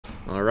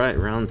All right,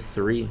 round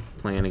 3,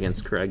 playing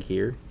against Craig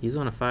here. He's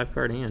on a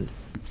 5-card hand.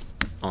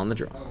 On the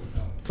draw.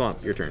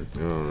 Swamp, your turn.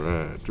 All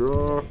right,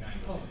 draw.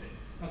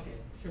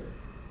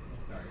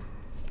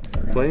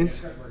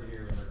 Plains.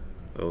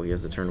 Oh, he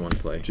has a turn 1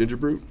 play. Ginger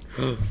Brute.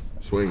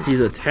 Swing. He's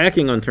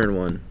attacking on turn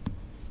 1.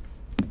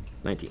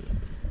 19.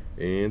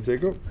 And say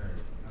go.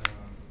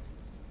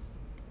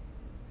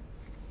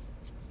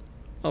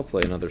 I'll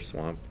play another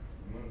swamp.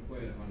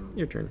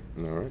 Your turn.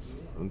 All right,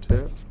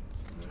 untap.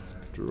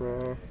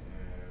 Draw.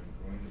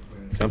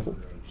 Temple.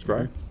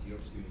 Scry.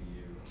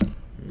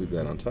 Leave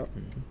that on top.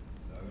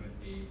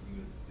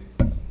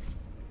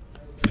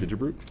 Ginger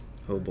Brute.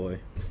 Oh boy.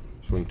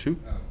 Swing 2.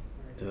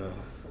 Duh.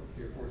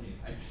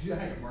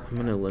 I'm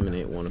going to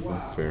eliminate one of them.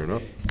 Fair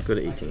enough. Go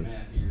to 18.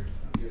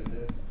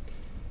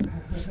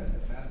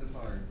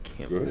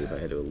 Can't Good. believe I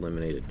had to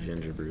eliminate a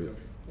Ginger Brute.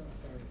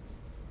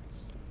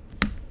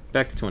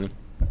 Back to 20.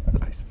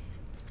 Nice.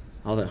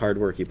 All that hard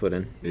work you put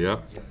in.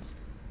 Yeah.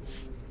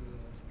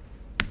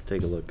 Let's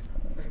take a look.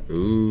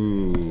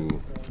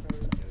 Ooh.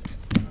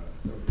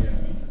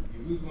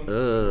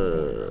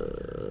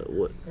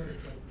 What?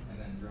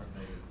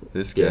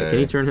 This guy. Yeah, can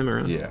you turn him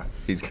around? Yeah,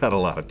 he's got a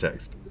lot of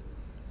text.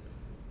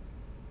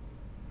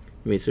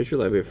 You may search your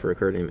library for a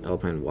card named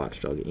Alpine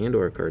Watchdog and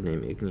or a card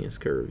named Igneous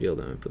Card. Reveal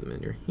them and put them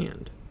in your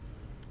hand.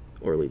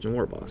 Or Legion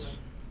War Boss.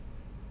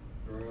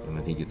 And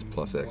then he gets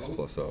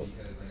 +X/+O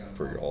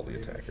for all the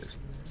attackers.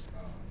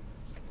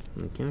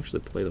 You can't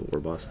actually play the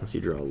War Boss unless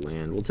you draw a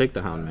land. We'll take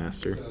the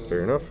Houndmaster.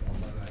 Fair enough.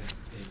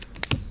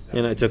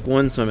 And I took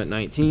 1, so I'm at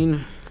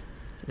 19.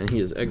 And he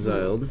is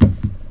exiled.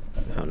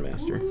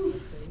 Houndmaster.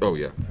 Oh,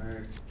 yeah.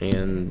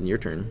 And your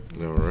turn.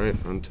 All right,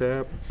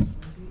 untap.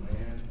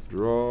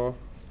 Draw.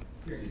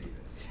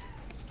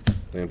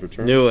 Land for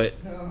turn. Knew it.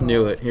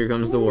 Knew it. Here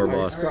comes the War I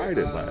Boss. tried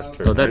it last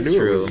turn. Oh, that's I knew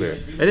true. It was there.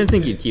 I didn't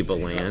think you'd keep a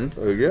land.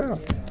 Oh, yeah.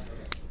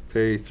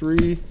 Pay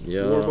 3.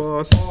 Yeah. War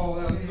Boss.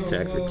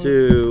 Attack for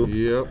 2.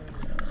 Yep.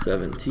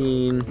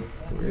 17.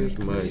 Where's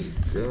my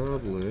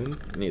goblin?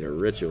 Need a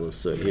Ritual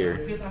Soot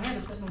here.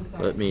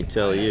 Let me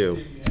tell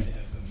you.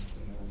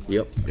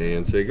 Yep.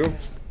 And say go.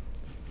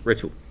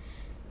 Ritual.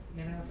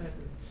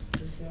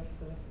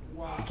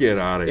 Get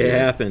out of It here.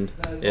 happened.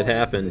 It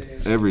happened.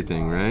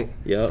 Everything, right?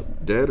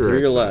 Yep. Dead or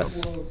 3 or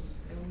exiled? less.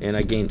 And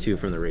I gained 2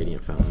 from the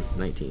Radiant Fountain.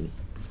 19.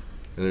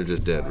 And they're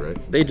just dead, right?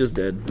 They just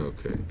did.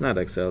 Okay. Not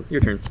exiled. Your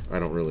turn. I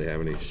don't really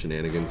have any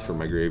shenanigans for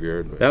my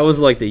graveyard. But That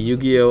was like the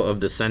Yu-Gi-Oh! Of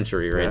the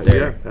century right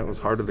there. Yeah, that was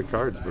heart of the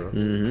cards, bro.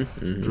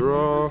 Mm-hmm.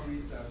 Draw.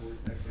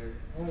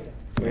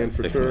 Land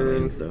for Fix my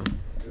turn. lands, though.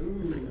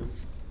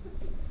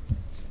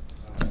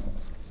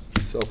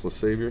 Selfless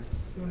Savior.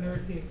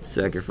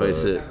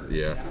 Sacrifice it.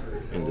 Yeah.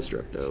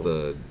 Indestructo. It's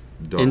the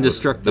dauntless,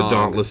 Indestruct the dog.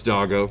 dauntless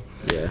doggo.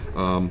 Yeah.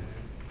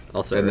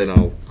 Also, And then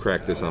I'll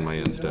crack this on my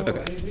end step.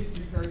 Okay.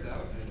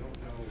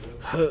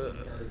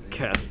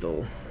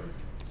 Castle.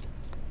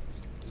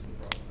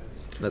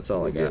 That's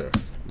all I got.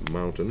 Get a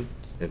mountain.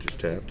 Enters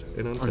tapped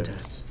and untapped.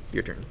 Untapped.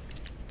 Your turn.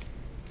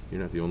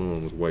 You're not the only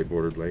one with white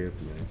bordered land,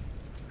 man.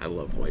 I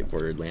love white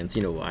bordered lands.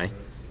 You know why?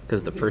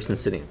 Because the person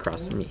sitting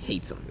across from me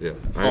hates them. Yeah.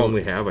 I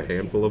only have a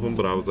handful of them,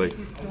 but I was like,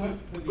 I'm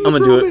gonna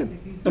do it.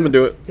 I'm gonna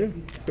do it. yeah,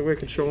 that way I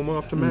can show them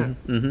off to Matt.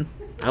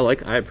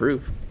 I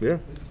approve. Yeah.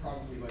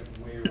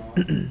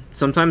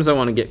 Sometimes I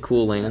want to get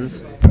cool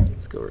lands.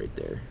 Let's go right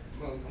there.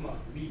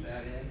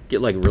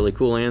 Get like really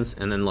cool lands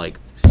and then like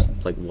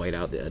white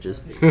out the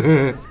edges.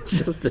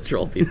 Just to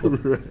troll people.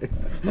 Right.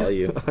 All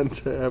you.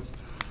 Untap.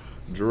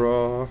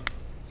 Draw.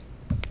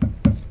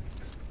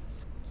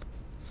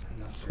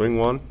 Swing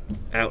 1.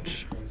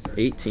 Ouch.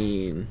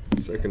 18.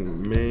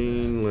 Second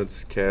main,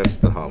 let's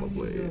cast the Hollow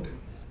Blade.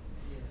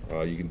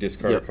 You can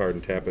discard Yep. a card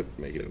and tap it,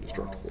 make it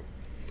indestructible.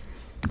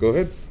 Go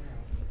ahead.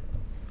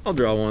 I'll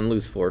draw 1,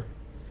 lose 4.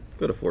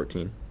 Go to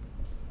 14.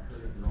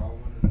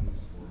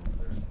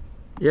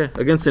 Yeah,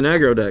 against an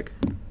aggro deck.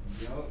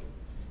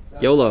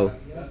 YOLO.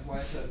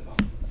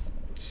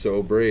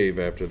 So brave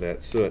after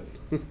that soot.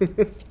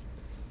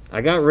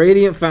 I got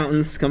Radiant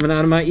Fountains coming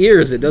out of my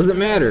ears. It doesn't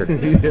matter.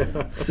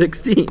 Yeah.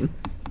 16.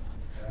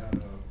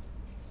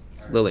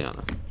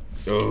 Liliana.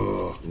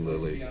 Oh,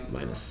 Lily.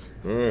 Minus.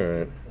 All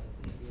right.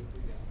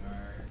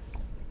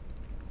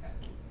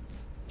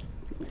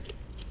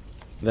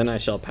 Then I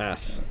shall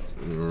pass.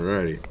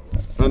 Alrighty.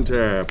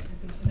 Untap.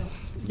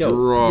 Yo,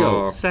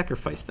 Draw.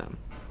 sacrifice them.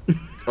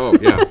 Oh,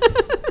 yeah.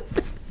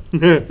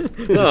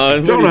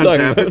 Oh, Don't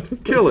untap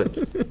it. Kill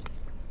it.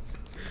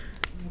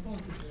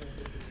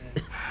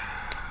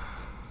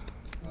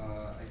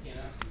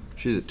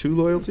 She's at 2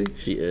 loyalty?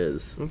 She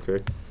is.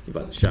 Okay. You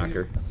about to shock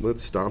her.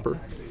 Let's stomp her.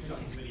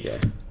 Yeah.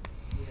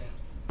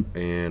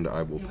 And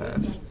I will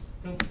pass.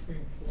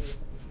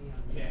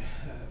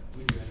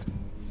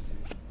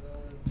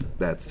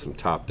 That's some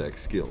top deck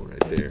skill right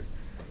there.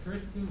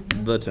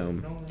 The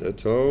tome. The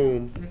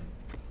tome.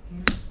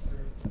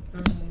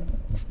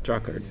 Draw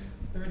card.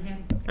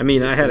 I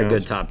mean, I had a good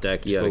Pronounced top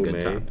deck. You had a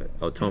good Tome. top.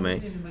 Oh,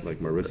 Tome. Like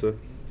Marissa.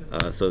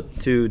 So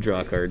 2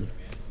 draw card.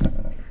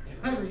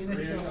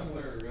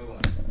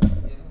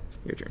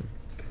 Your turn.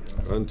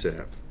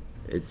 Untap.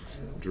 It's.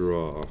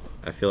 Draw.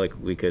 I feel like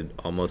we could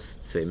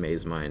almost say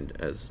Maze Mind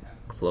as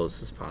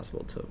close as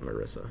possible to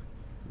Marissa.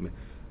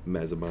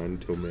 Mazamine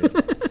Tomei.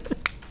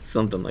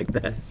 Something like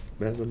that.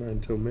 Mazamine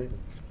Tomei.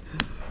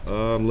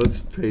 Let's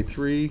pay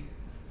 3.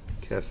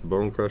 Cast the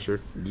Bone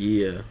Crusher.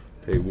 Yeah.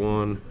 Pay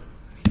 1.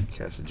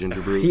 Cast a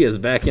Ginger Brew. He is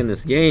back in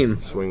this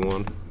game. Swing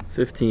 1.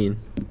 15.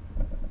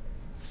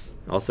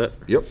 All set?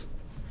 Yep.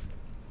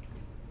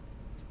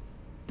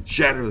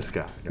 Shatter the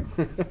Sky. No.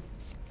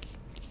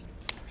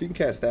 If you can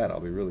cast that,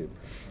 I'll be really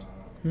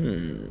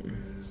impressed.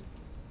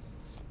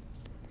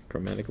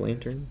 Chromatic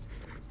Lantern.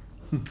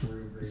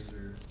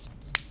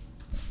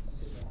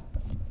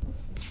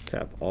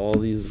 Tap all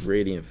these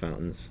Radiant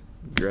Fountains.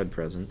 Dread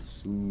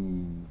Presence.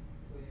 Ooh.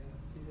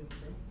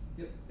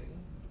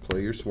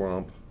 Play your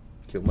Swamp.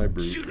 Kill my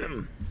Brute. Shoot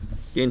him!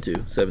 Gain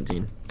 2,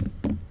 17.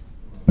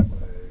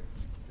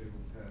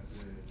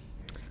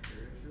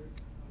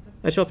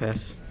 I shall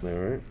pass.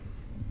 Alright.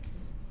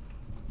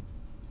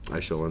 I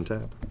shall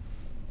untap.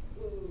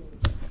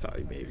 I thought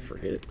you maybe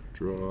forget it.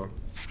 Draw.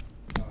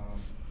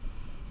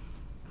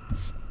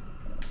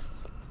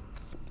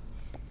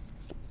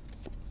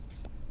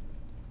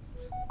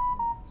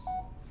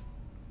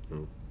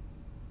 Oh.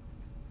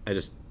 I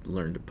just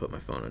learned to put my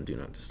phone on Do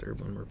Not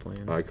Disturb when we're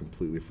playing. I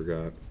completely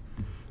forgot.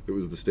 It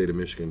was the state of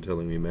Michigan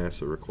telling me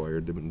Massa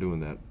required to been doing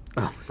that.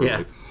 Oh, yeah.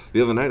 Like,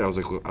 the other night I was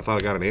like, well, I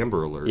thought I got an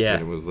Amber Alert. Yeah.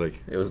 And it was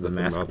like, it was the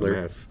nothing mask about the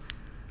alert. mask.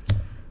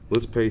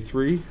 Let's pay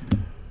 3.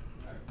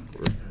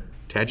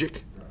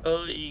 Tajik.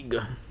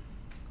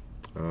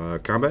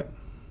 Combat.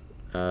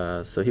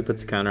 So he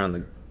puts a counter on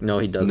the. No,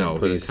 he doesn't No,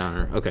 put a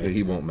counter. Okay.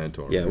 He won't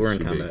mentor. Yeah, It's we're in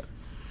too big. combat.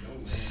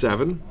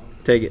 7.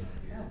 Take it.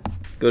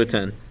 Go to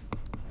 10.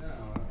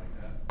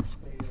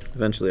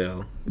 Eventually,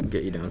 I'll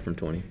get you down from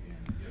 20.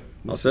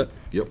 All set?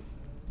 Yep.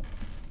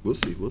 We'll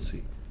see. We'll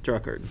see. Draw a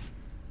card.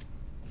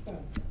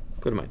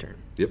 Go to my turn.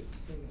 Yep.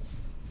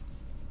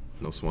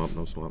 No swamp.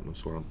 No swamp. No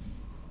swamp.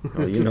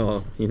 Oh, you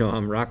know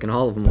I'm rocking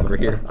all of them over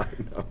here. I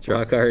know.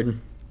 Draw a card.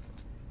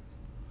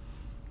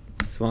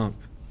 Swamp.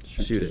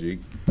 Shoot it.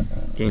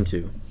 Tajik. Gain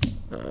 2.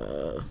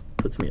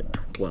 Puts me at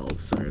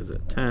 12. So there's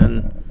at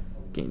 10.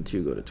 Gain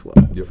 2. Go to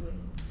 12. Yep.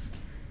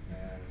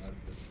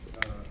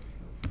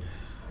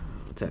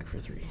 Attack for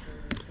 3.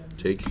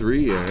 Take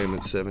 3. I am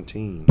at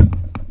 17.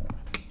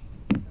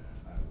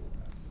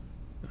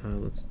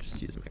 Let's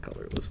just use my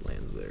colorless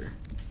lands there.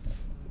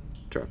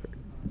 Draw a card.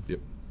 Yep.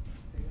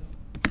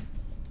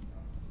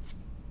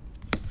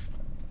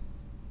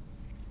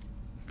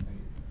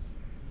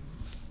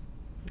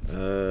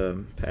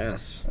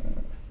 Pass.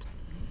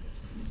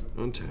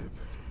 Untap.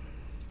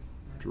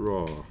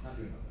 Draw.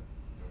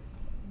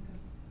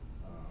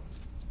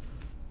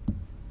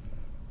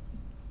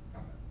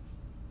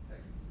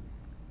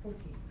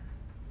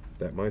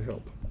 That might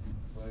help.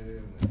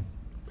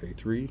 Pay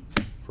 3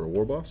 for a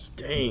War Boss.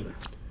 Dang.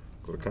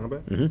 Go to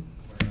combat.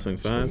 Mm-hmm. Swing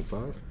 5. Swing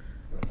 5.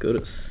 Go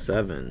to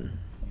 7.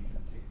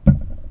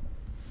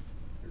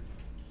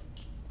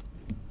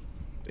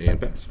 And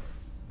pass.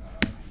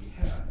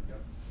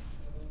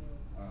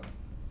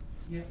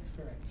 Yeah,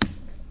 correct.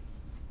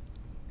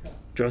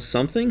 Draw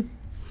something?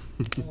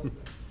 Second.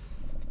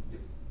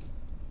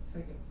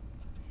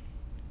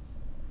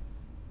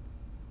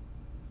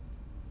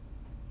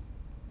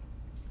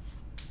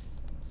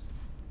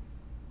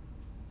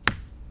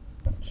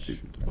 Shoot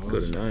the boss. Go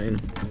to 9.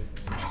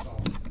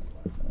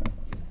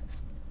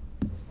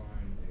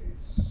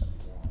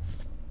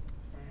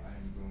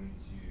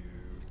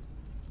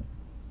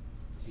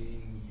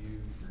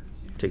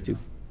 Take 2.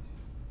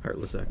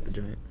 Heartless Act the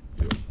Giant.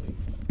 Yep.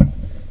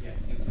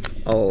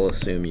 I'll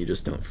assume you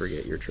just don't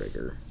forget your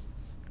trigger.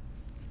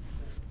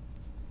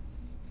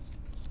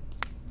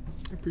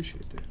 I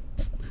appreciate that.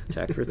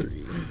 Attack for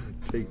 3.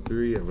 Take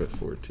 3. I'm at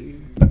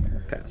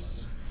 14.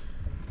 Pass.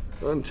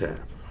 Untap.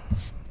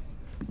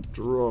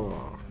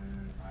 Draw.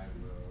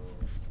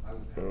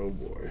 Oh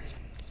boy.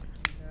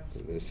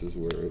 This is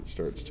where it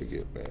starts to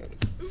get bad.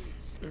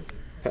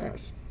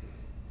 Pass.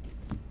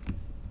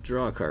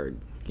 Draw a card.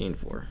 Gain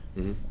 4.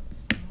 Mm-hmm.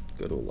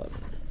 Go to 11.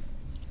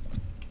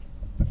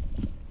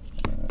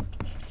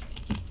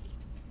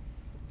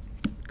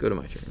 Go to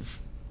my turn.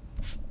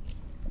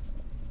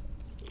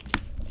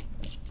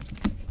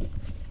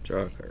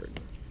 Draw a card.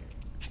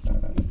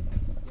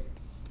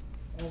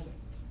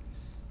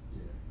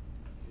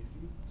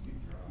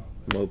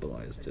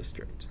 Mobilize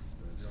district.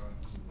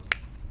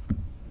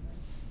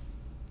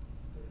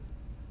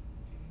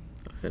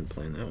 I didn't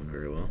plan that one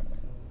very well.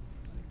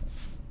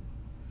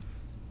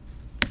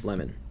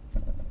 Lemon.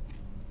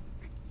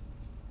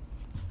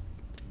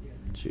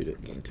 Shoot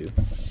it. Gain 2.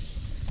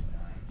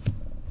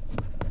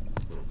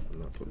 I'm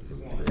not putting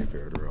them in the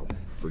graveyard or I'll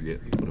forget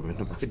to put them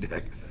into my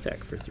deck.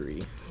 Attack for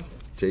 3.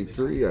 Take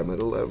 3. I'm at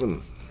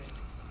 11.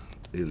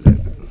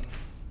 11.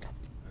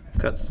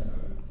 Cuts.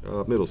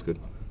 Middle's good.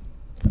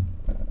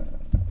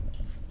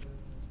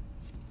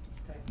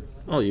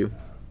 All you.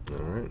 All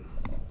right.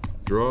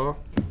 Draw.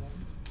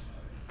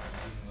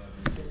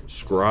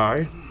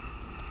 Scry.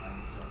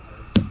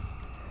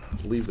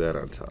 Leave that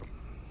on top.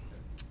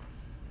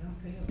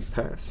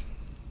 Pass.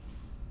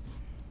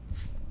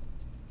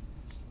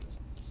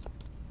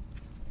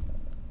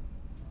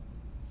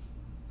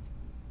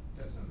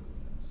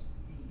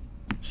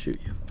 Shoot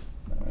you.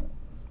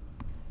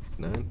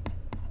 9.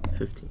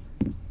 15.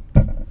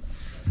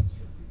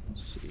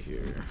 Let's see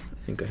here. I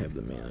think I have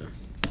the mana.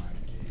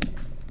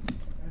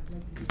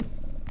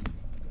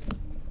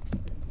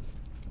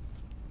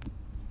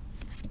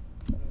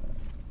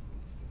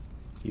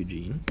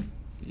 Eugene.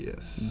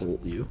 Yes.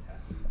 Bolt you.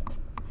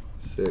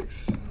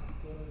 6.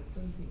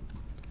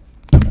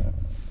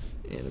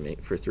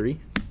 Animate for 3.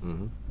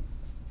 Mm-hmm.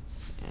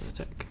 And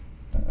attack.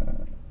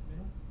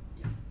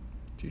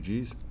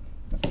 GG's.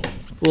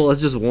 Well,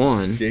 it's just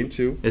one. Game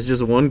 2. It's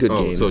just one good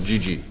Oh, game. so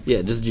GG.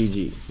 Yeah, just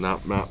GG.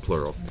 Not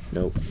plural.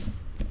 Nope.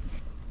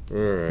 All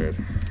right.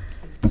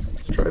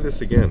 Let's try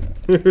this again.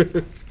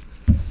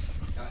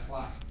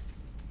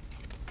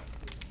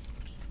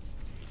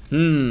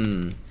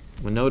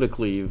 Winota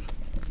Cleave.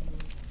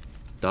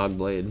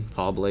 Dogblade.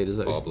 Pawblade, is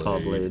that Pawblade.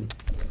 Pawblade?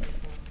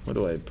 What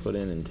do I put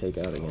in and take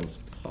out against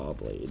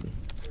Pawblade?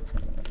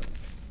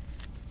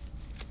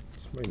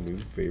 It's my new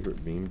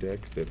favorite meme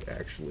deck that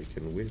actually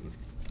can win.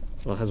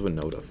 Well, it has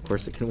Winota. Of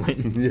course it can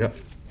win. Yeah.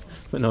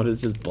 Winota's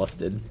just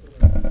busted.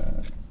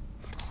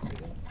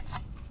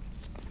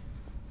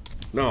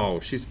 No,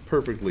 she's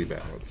perfectly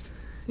balanced.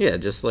 Yeah,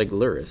 just like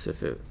Luris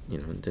if it,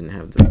 didn't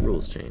have the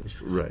rules changed.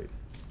 Right.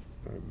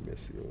 I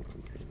miss the old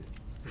companion.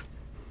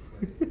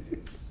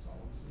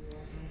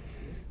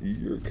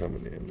 You're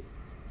coming in.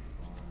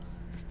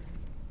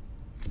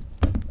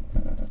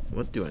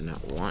 What do I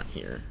not want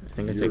here? I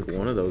think I You're take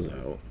one of coming those in.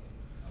 out.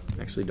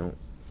 I actually don't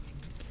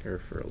care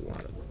for a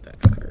lot of that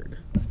card.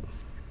 I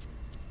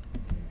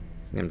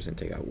think I'm just going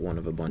to take out one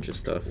of a bunch of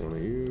stuff. One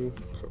of you.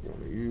 Cut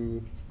one of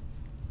you.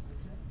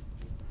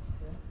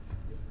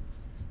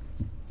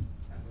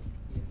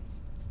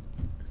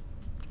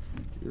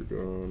 You're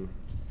gone.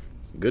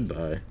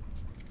 Goodbye.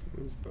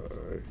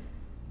 Goodbye.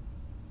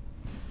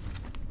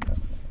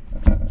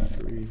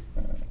 3.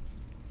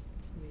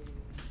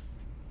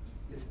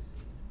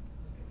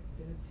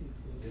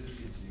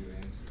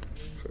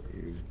 Cut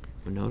you.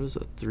 Winota's a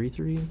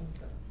 3/3?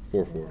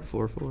 4/4.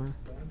 4/4?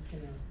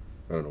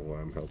 I don't know why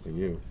I'm helping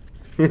you.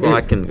 Well,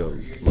 I can go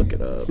look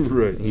it up.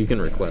 Right. You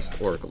can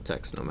request Oracle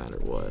text no matter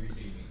what.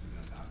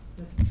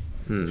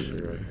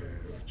 Sure.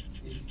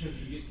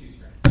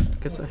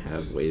 I guess I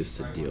have ways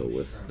to deal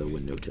with the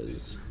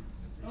Winotas.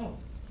 Oh.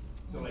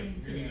 So like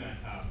you're gonna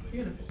top.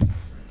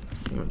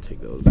 I'm going to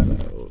take those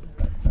out.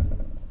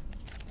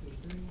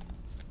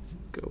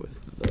 Go with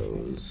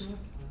those.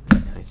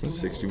 I think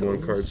 61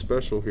 those. card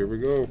special. Here we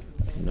go.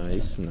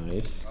 Nice,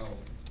 nice.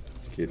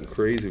 Getting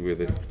crazy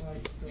with it.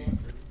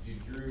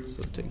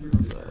 So take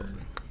those out.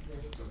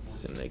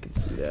 Assume they can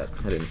see that.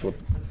 I didn't flip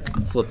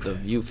the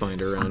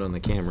viewfinder around on the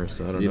camera,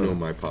 so I don't know. You know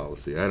my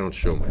policy. I don't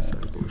show my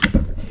sideboard.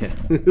 Yeah,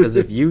 because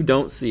if you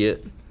don't see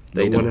it,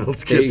 they No one don't,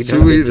 else they gets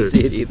don't to get either. to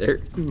see it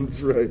either.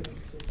 That's right.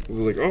 It was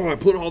like, oh, I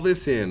put all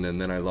this in,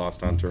 and then I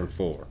lost on turn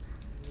 4.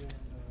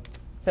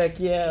 Heck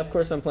yeah, of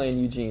course I'm playing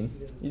Eugene.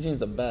 Eugene's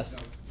the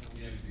best.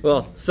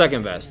 Well,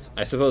 second best.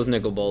 I suppose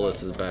Nicol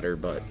Bolas is better,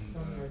 but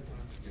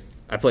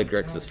I played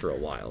Grixis for a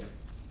while.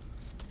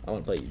 I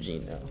want to play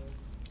Eugene now.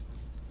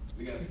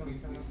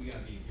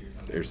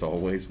 There's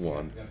always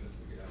one.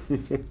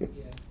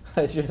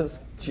 I just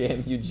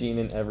jam Eugene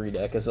in every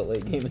deck as a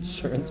late game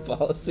insurance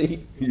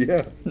policy.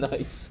 Yeah.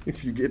 Nice.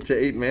 If you get to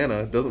 8 mana,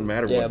 it doesn't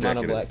matter Yeah, what deck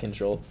mono it black is.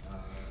 control.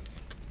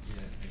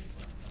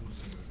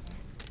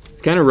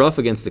 It's kind of rough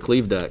against the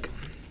cleave deck.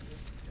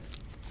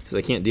 Because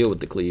I can't deal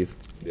with the cleave.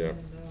 Yeah.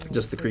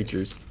 Just the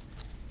creatures.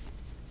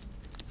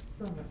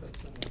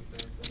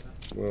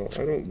 Well,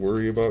 I don't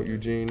worry about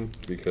Eugene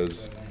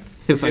because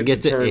If I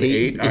get to turn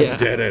 8, I'm yeah.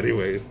 dead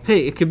anyways.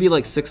 Hey, it could be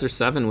like 6 or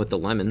 7 with the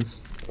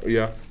lemons.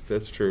 Yeah,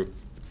 that's true.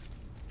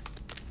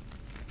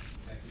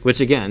 Which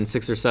again,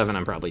 6 or 7,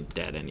 I'm probably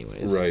dead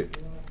anyways. Right.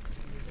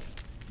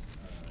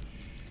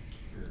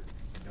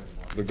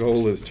 The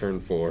goal is turn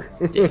 4.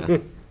 Yeah.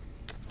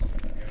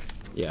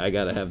 Yeah, I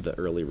gotta have the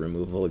early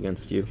removal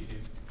against you.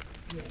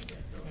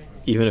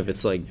 Even if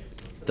it's like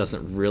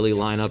doesn't really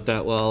line up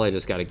that well, I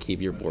just gotta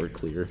keep your board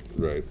clear.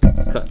 Right.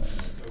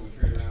 Cuts.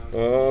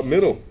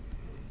 Middle.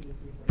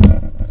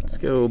 Let's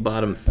go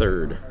bottom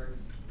third.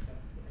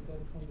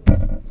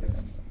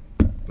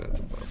 That's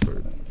about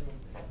third.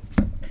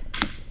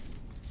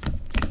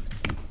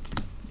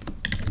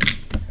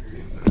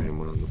 I am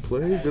on the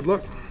play. Good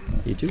luck.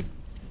 You too.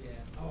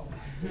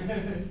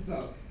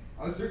 So,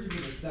 I was searching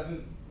for the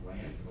 7th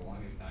land for the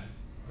longest time.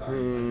 Sorry.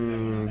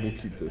 We'll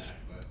keep this.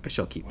 I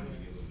shall keep.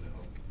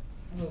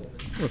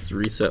 Let's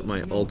reset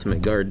my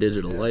Ultimate Guard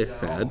digital life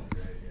pad.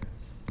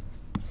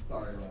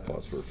 Sorry,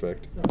 Pause for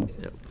effect.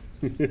 Yep.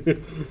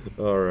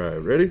 All right,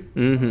 ready?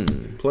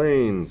 Mm-hmm.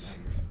 Plains.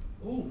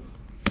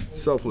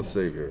 Selfless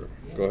Savior.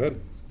 Go ahead.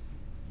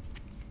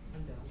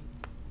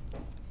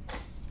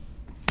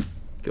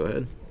 Go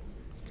ahead.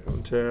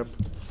 Untap.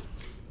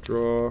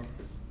 Draw.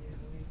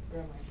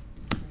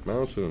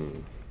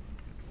 Mountain.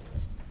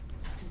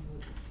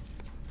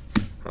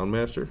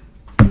 Houndmaster.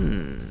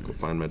 Go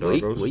find my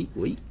Wait, doggos.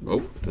 wait.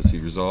 Oh, does he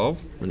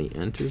resolve? When he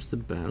enters the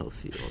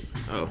battlefield.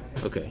 Oh,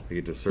 okay. I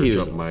get to search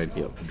up resolves. my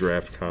Yep.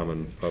 draft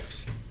common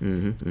pups.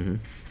 Mm-hmm.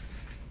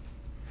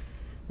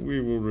 We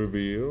will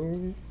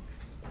reveal.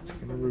 What's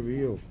gonna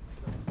reveal?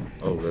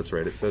 Oh, that's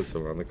right. It says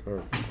so on the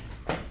card.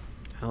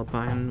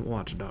 Alpine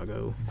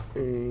Watchdoggo.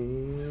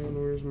 And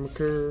where's my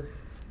cur?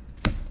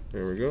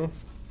 There we go.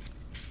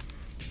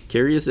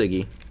 Curious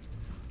Iggy.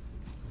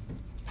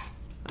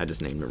 I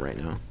just named him right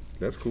now.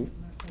 That's cool.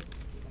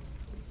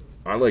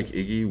 I like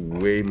Iggy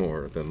way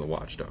more than the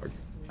Watchdog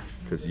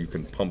because you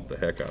can pump the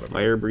heck out of him.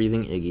 Fire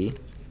breathing Iggy.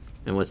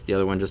 And what's the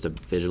other one? Just a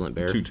vigilant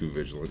bear? 2/2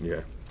 vigilant,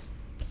 yeah.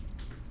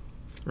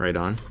 Right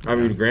on. I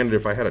mean, granted,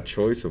 if I had a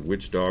choice of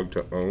which dog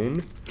to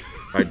own,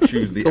 I'd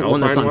choose the The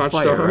one that's Alpine on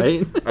fire, Watchdog.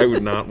 right? I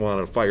would not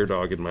want a fire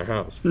dog in my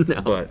house.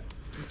 No. But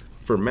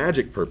for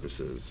magic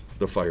purposes,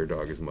 the fire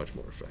dog is much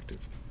more effective.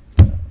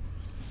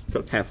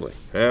 Cuts. Halfway.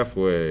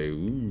 Halfway.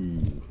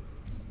 Ooh.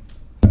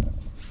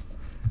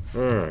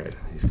 All right.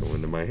 He's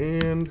going to my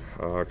hand.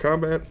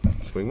 Combat.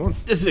 Swing one.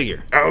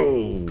 Disfigure.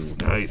 Oh,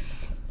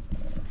 nice.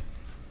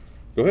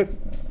 Go ahead.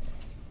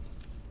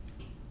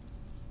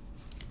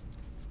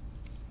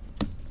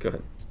 Go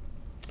ahead.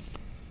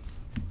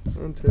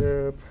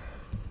 Untap.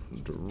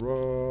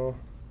 Draw.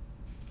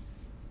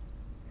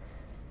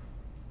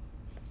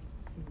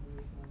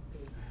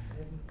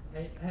 I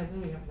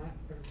really have not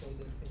ever played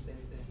this against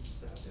anything,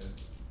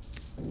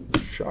 so.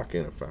 Shock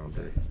in a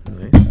foundry.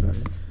 Nice,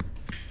 nice.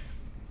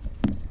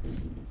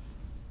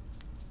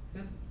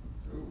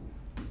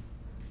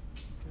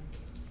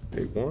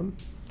 Pay 1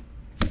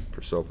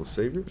 for Selfless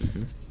Savior.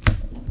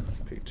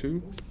 Pay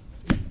 2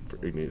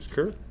 for Igneous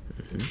Cur.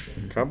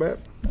 Combat.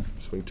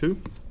 Swing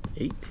 2.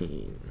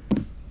 18.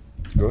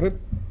 Go ahead.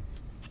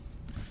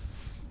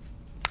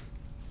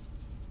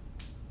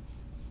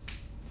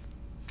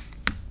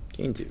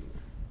 Gain 2.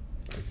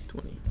 Nice.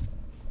 20.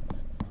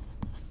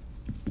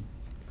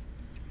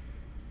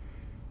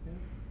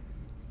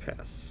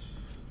 Pass.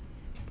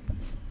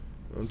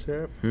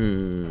 Untap.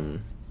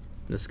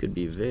 This could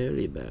be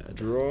very bad.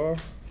 Draw.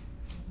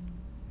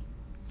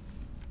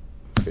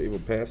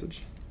 Fabled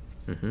Passage.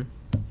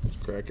 Let's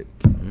crack it.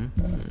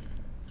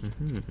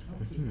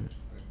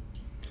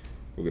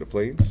 We'll get a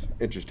Plains.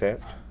 Interest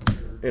tapped.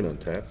 And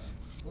untaps.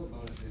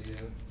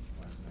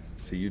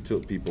 See, you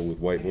tilt people with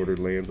white bordered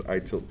lands. I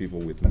tilt people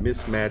with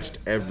mismatched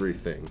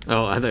everything.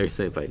 Oh, I thought you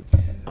said by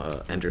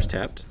enters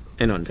tapped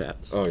and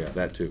untaps. Oh, yeah,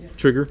 that too.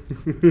 Trigger.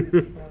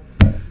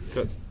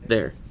 Cut.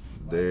 There.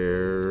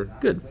 There.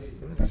 Good.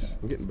 Nice.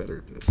 I'm getting better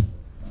at this.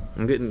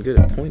 I'm getting good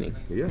at pointing.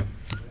 Yeah.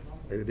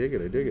 I dig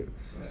it. I dig it.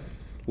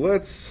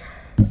 Let's.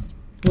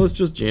 Let's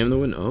just jam the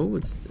win. Oh,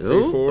 it's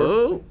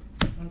A4.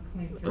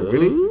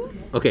 oh.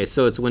 Okay,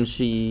 so it's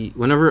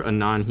whenever a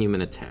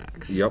non-human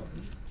attacks. Yep.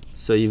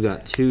 So you've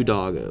got 2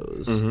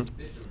 doggos.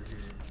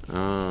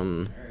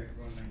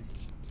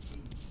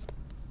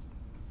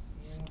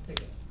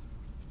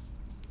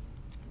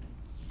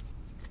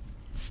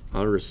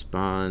 I'll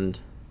respond.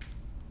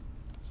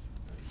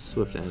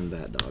 Swift end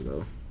that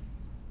doggo.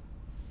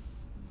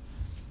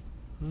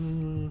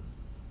 In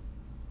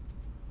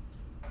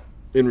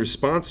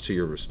response to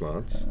your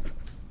response,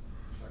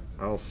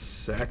 I'll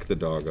sack the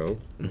doggo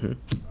and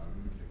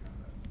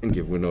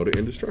give Winota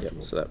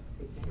indestructible. So that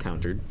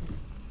countered.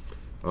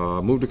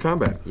 Move to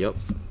combat. Yep.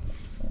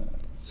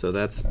 So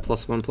that's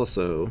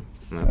 +1/+0,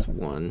 and that's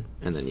 1,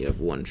 and then you have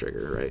 1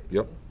 trigger, right?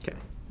 Yep. Okay,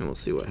 and we'll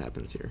see what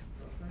happens here.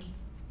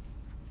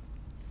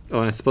 Oh,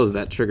 and I suppose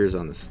that triggers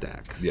on the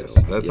stack. So. Yes,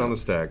 that's on the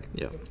stack.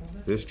 Yep.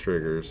 This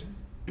triggers.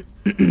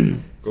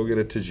 Go get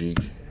a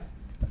Tajik.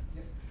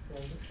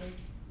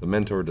 The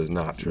Mentor does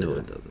not trigger. No,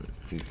 it doesn't.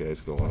 These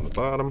guys go on the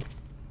bottom.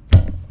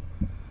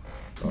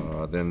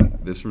 Then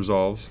this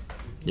resolves.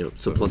 Yep,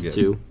 so we plus get-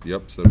 2.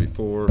 Yep, so that'll be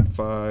 4,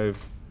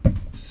 5,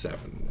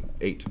 7,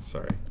 8.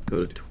 Sorry.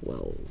 Go to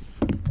 12.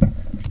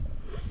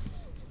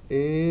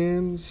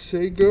 And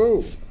say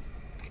go.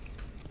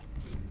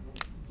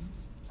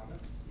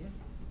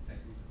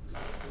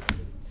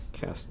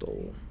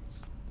 Castle.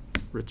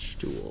 Rich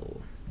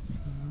Duel.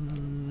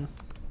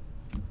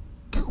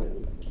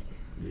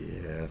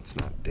 Yeah, it's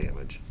not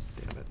damage.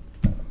 Damn it.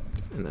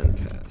 And then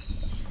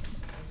pass.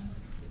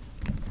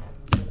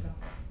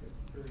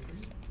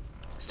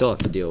 Still have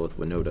to deal with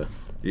Winota.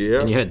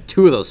 Yeah. And you had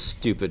 2 of those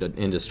stupid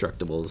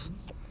indestructibles.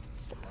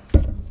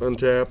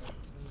 Untap.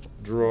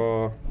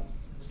 Draw.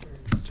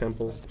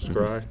 Temple.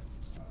 Scry.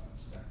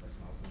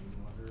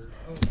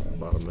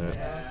 Bottom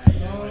that. You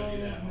don't want to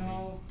do that.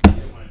 No. You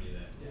don't want to do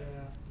that. Yeah,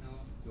 no.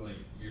 So like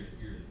you're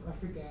I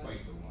forgot.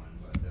 spike for 1,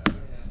 but Yeah.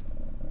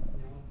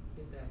 No,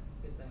 get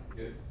that.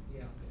 good.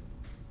 Yeah.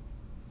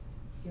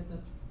 Yeah,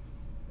 that's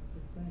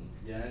the thing.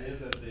 Yeah, it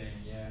is a thing.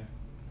 Yeah.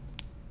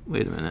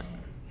 Wait a minute.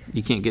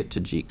 You can't get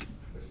Tajik,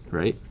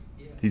 right?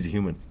 He's a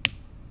human.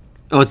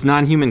 Oh, it's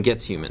non-human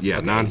gets human. Yeah,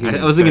 Okay.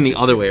 non-human I was thinking the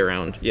fetches other human. way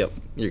around. Yep,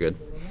 you're good.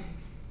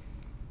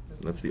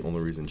 That's the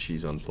only reason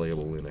she's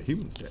unplayable in a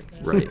human's deck.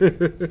 Right.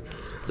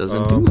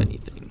 Doesn't do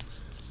anything.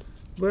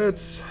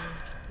 Let's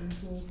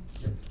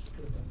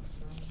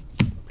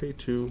pay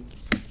 2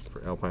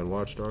 for Alpine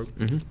Watchdog.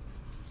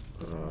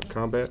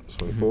 Combat,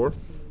 swing 4.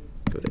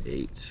 Go to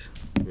 8.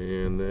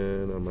 And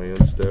then on my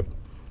end step,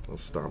 I'll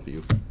stomp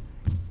you.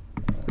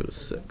 Go to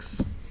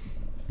 6.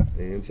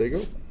 And say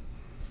go.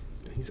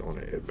 He's on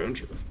an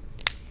adventure.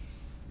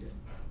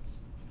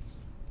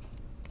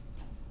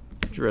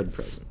 Dread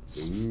Presence.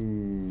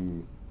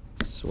 Ooh.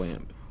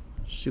 Swamp.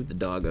 Shoot the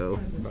doggo.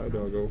 Bye,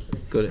 doggo.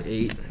 Go to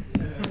 8.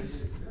 Yeah,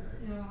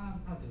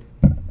 I'll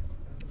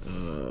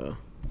do it.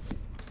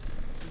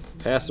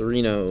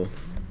 Passerino.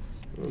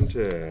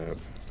 Untap.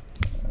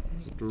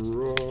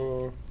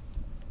 Draw.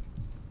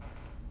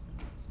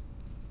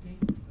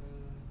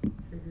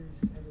 Triggers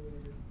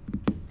everywhere.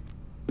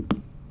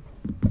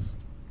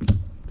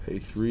 Pay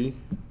 3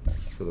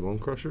 for the Bone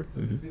Crusher.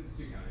 Mm-hmm.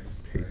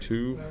 Pay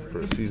 2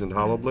 for a Seasoned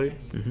Hollow Blade.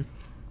 Mm-hmm.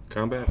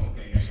 Combat.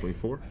 Swing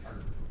 4.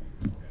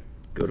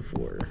 Go to 4.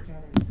 Counter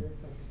this,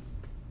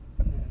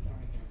 and then it's on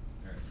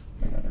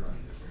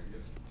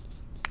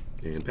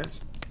here. And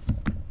pass.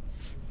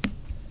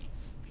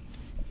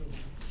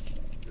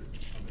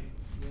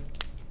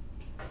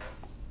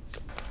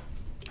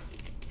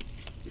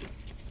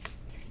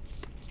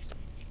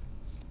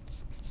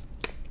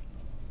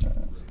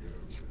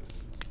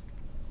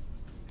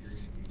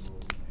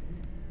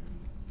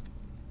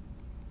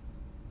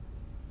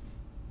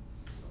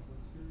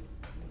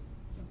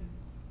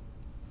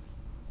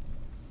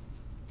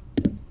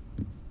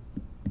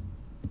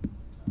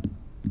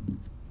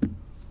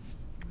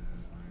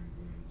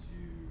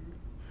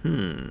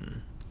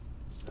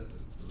 That's a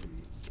 3,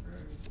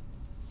 right?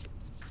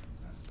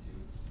 That's 2.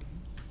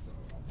 So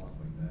I'll block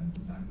like that.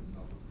 Sack the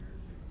Selfless Spirit,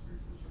 take my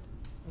Spirit to the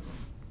Shredder.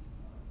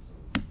 So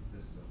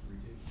this is a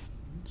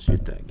 3-2.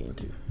 Shoot that game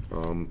too.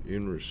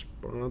 In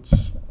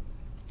response,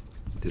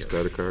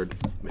 discard a card,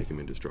 make him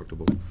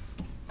indestructible.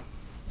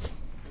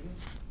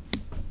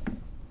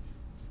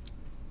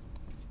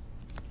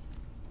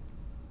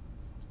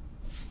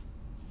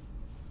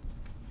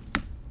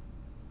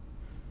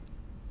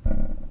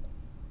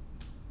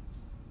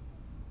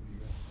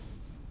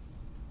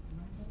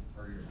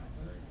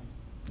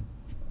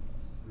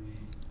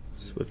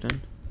 Swift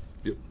end.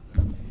 Yep.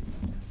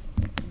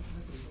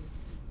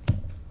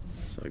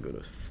 So I go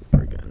to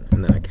 4 again,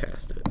 and then I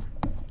cast it.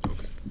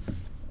 Okay.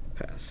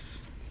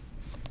 Pass.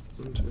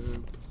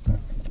 Untap.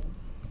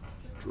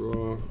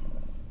 Draw.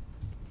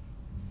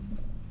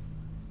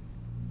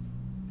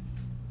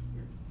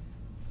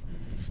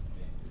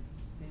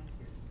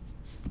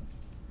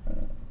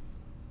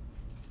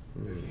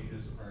 Their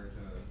changes prior to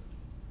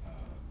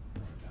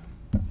throwing it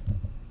down.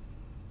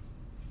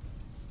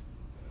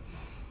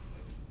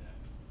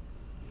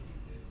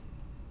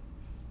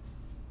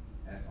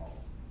 At all.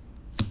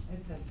 I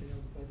just have to go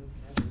play this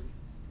ever.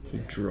 He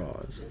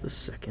draws the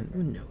second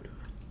Winota.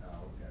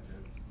 Oh, gotcha.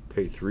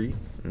 Pay 3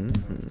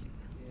 Mm-hmm.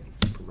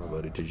 for my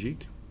buddy Tajik.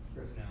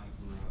 Press down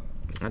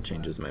for That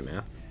changes my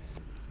math.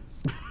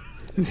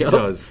 It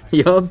does.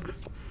 Yup.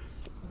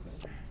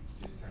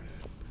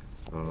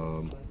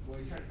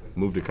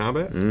 Move to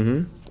combat.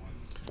 Mm-hmm.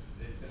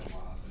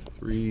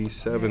 3,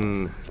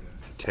 7,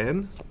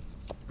 10.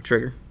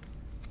 Trigger.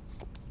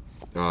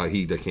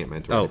 They can't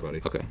mentor Oh,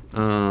 anybody. okay.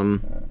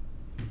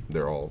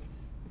 They're all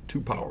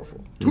too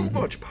powerful. Too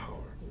much power.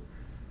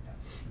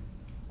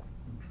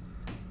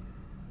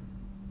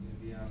 You'll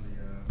be on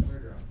the flare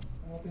drop.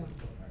 I'll be on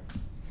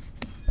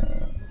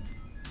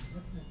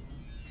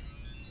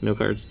the No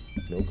cards.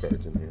 No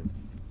cards in hand.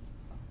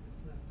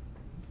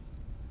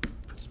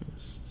 Puts me at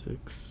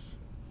 6.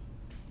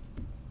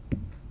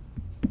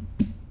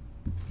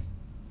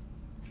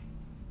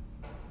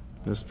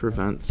 This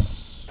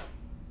prevents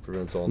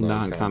Prevents all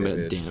non-combat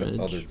non-combat damage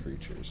to other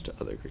creatures. to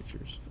other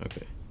creatures.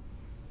 Okay.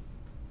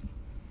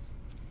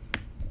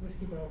 Let's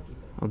keep it all keep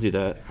it. I'll do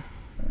that.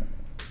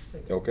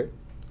 Okay.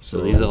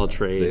 So these all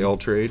trade. They all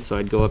trade. So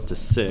I'd go up to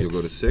 6. You'll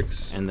go to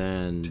 6. And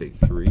then Take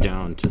 3.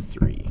 down to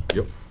 3.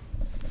 Yep.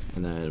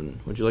 And then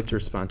would you like to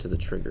respond to the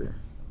trigger?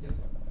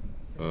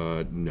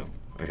 No.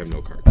 I have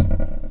no cards.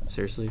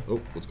 Seriously? Oh,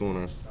 what's going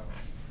on?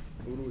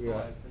 What do we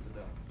got?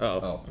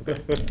 Oh. Okay.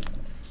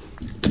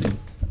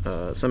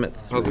 So I'm at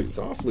I was 3. like, it's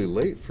awfully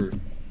late for.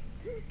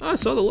 Oh, I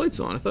saw the lights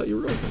on. I thought you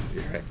were open.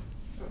 Yeah.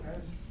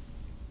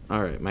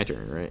 All right, my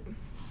turn, right?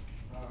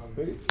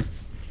 Wait.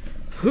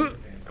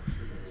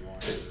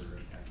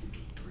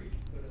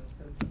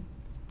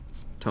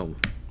 Tome.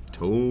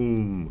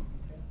 Tome.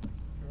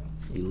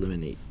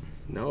 Eliminate.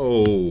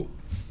 No.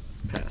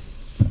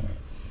 Pass.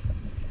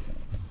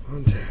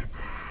 Untap.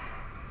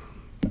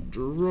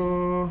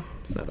 Draw.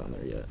 It's not on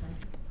there yet.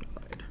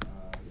 Lied.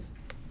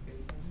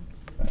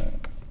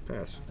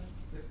 Pass.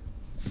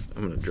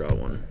 I'm gonna draw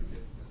one.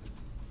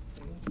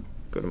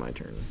 Go to my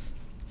turn.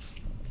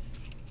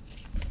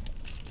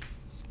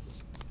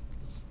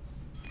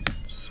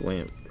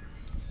 Swamp.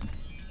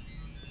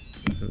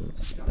 And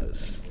let's see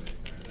this.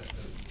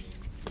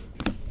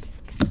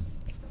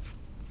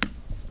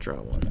 Draw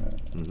one.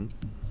 Mm-hmm.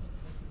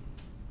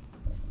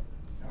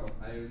 Oh,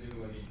 I was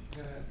doing like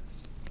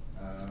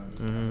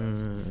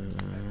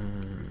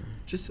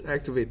Just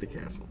activate the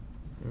castle.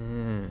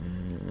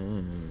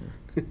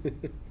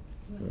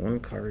 One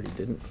card he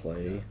didn't play.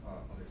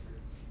 other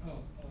spirits. Oh,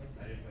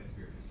 I didn't play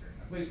Spirit this turn.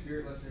 I played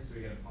Spirit last turn, so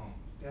we got a pump.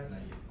 Yeah. And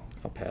then you get a pump.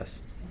 I'll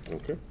pass.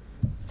 Okay.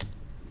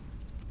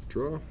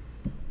 Draw.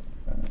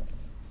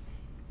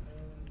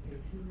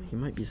 He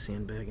might be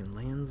sandbagging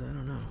lands. I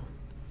don't know.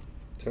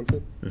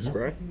 Temple, Mhm.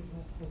 scry,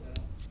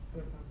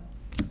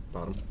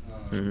 bottom.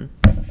 Mm-hmm.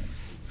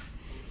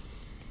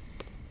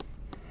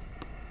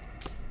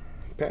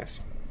 Pass.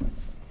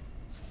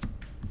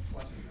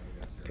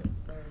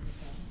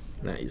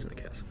 Not using the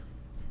castle.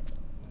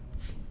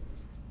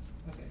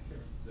 Okay, sure.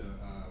 So,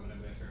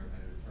 whenever I start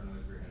hand or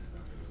another 3 hands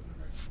after the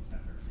next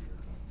tap or feeder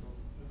control.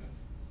 Okay.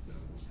 So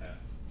we'll tap.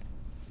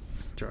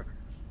 Draw. Yep.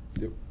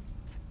 I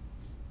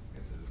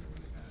guess it doesn't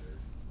really matter.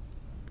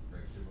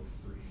 Right, so we'll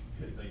 3.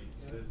 Like,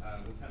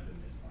 we'll tap the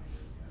miss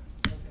finder.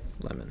 Yeah. Okay.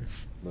 Lemon.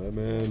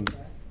 Lemon.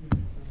 That, you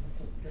can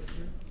put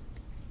picture.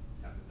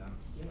 Tap it down.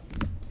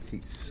 Yep.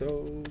 He's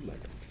so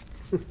lemon.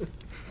 14.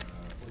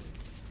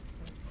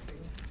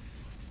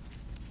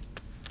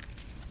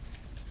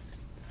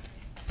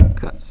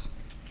 Cuts.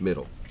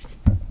 Middle.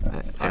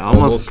 I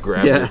almost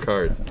grabbed yeah. your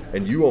cards,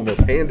 and you almost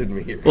handed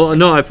me your Well,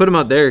 no, I put them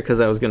out there because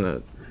I was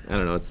gonna. I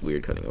don't know. It's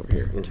weird cutting over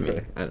here to me.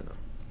 Okay. I don't know.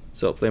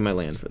 So I'll play my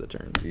land for the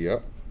turn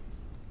Yep.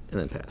 and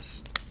then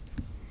pass.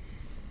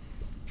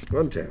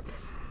 Untap.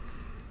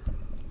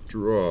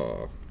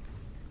 Draw.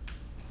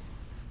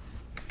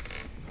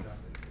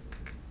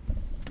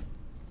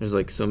 There's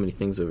like so many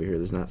things over here.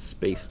 There's not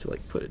space to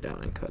like put it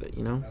down and cut it.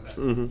 You know.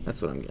 Mm-hmm.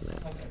 That's what I'm getting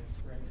at. Okay,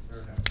 right. Or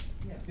no.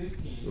 Yeah.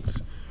 15.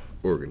 Let's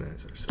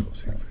organize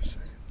ourselves here for a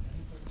second.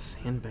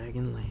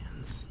 Sandbagging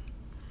lands.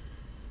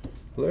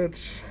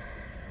 Let's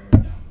Oh,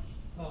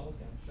 okay.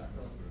 Shot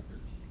myself with a 13.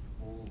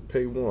 Oh.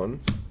 pay 1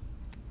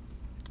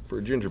 for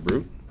a ginger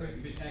brute, Right,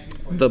 you've been attacking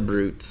twice. The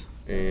brute.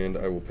 and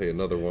I will pay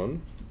another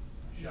 1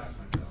 Shot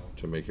myself.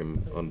 to make him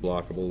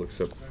unblockable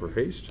except for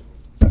haste,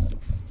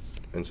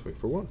 and swing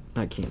for 1.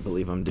 I can't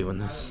believe I'm doing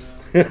this.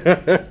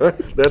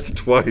 That's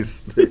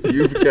twice that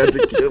you've got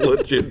to kill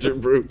a ginger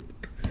brute.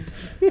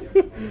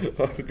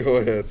 Go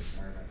ahead.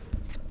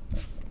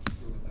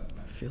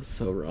 Feels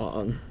so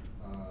wrong.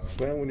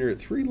 Well, when you're at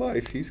 3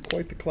 life, he's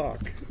quite the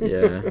clock.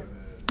 Yeah.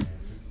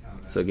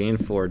 So gain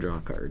 4, draw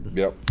a card.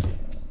 Yep.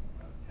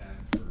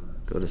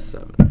 Go to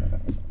 7.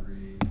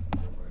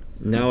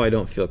 Now I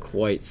don't feel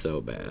quite so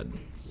bad.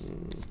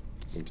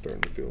 I'm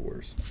starting to feel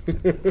worse.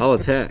 I'll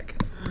attack.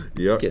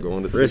 Yep, Get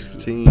going to frisky.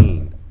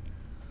 16.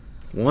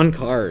 1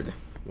 card.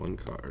 1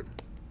 card.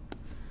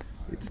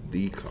 It's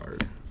the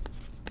card.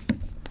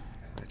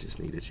 I just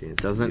need a chance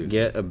to Doesn't use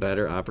get it. a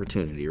better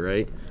opportunity,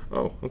 right?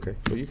 Oh, okay.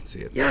 Well, you can see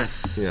it.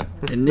 Yes. Yeah.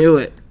 I knew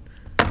it.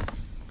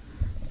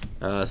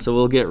 So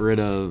we'll get rid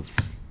of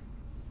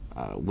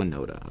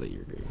Winota out of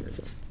your graveyard.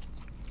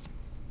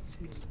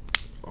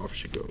 Off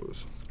she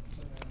goes.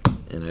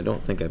 And I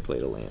don't think I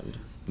played a land.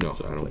 No,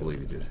 So I I'll don't play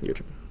believe you did. Your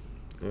turn.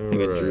 I All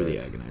think I drew the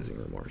right. agonizing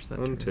remorse that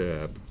turn.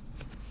 Untap.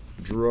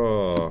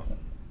 Draw. Stealth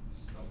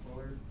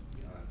roller,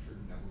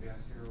 trigger double gas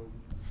hero.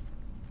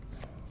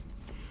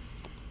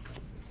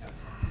 Tap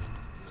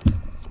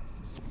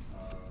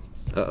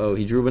Uh-oh,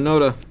 he drew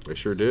Winota. I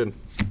sure did. no,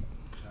 tap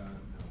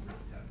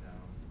down.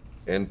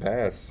 And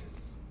pass.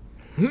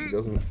 She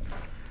doesn't.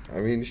 I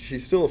mean,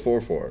 she's still a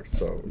 4/4,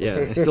 so.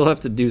 Yeah, I still have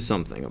to do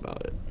something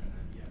about it. And then,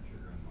 yeah,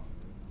 trigger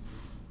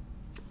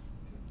unlockable.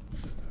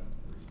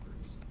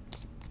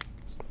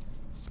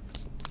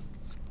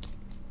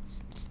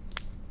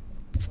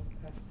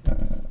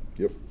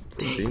 Yep.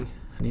 13. Dang.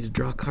 I need to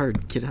draw a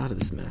card. Get out of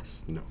this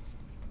mess. No.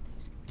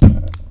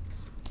 Thou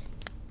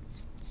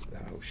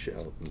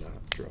shalt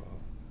not draw.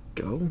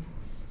 Go.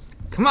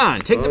 Come on,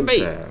 take the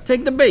bait. Untap.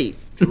 Take the bait.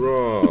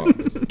 Draw.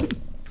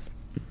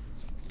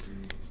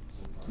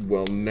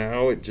 Well,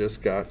 now it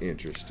just got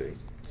interesting.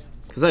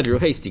 Because I drew a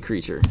hasty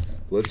creature.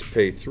 Let's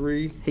pay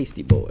 3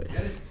 Hasty boy.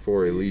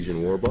 for a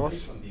Legion War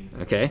Boss.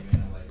 Okay.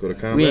 Go to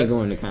combat. We ain't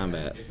going to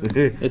combat.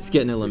 It's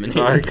getting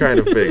eliminated. I kind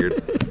of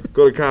figured.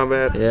 Go to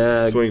combat.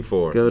 Yeah. Swing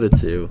 4. Go to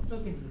 2. Still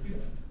can use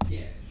that.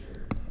 Yeah,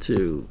 sure.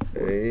 2.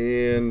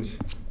 And,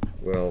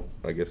 well,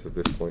 I guess at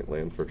this point,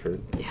 land for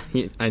turn.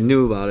 Yeah, I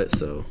knew about it,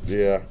 so.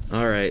 Yeah.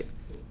 All right.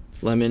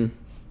 Lemon.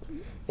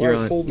 Well, I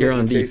was You're on, holding you're it in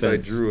on case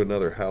defense. I drew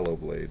another Hallow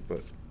Blade,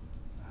 but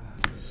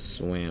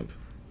Swamp.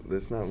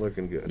 that's not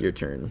looking good. Your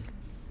turn.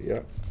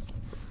 Yep.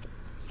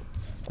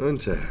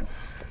 Untap.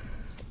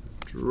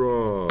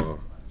 Draw.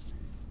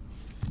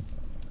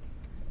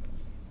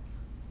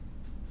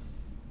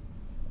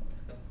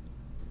 Disgusting.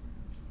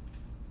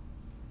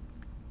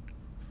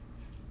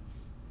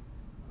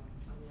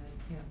 I mean,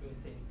 I can't really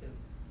say because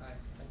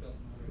I built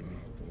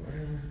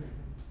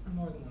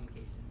more than one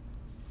occasion.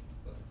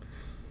 But,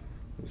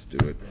 Let's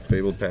do it.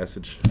 Fabled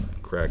Passage.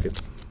 Crack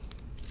it.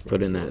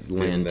 Put in that Thin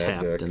land that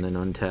tapped deck. and then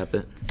untap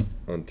it.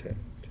 Untapped.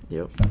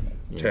 Yep.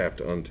 Yep.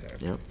 Tapped,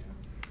 untapped. Yep.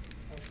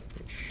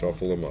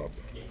 Shuffle them up.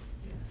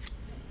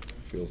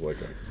 Feels like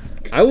a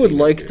I would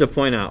casino like game. to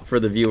point out for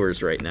the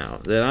viewers right now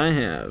that I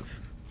have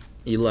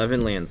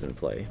 11 lands in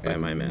play by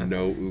And my math.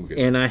 No Ugin.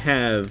 And I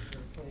have,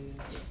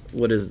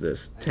 what is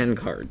this? 10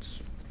 cards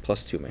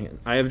plus 2 in my hand.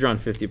 I have drawn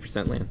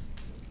 50% lands.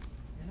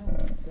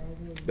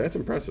 That's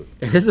impressive.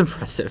 It is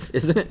impressive,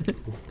 isn't it?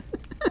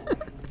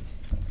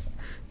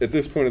 At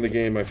this point in the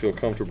game, I feel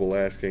comfortable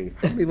asking,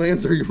 how many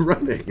lands are you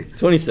running?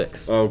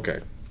 26. Okay.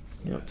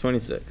 Yep,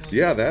 26.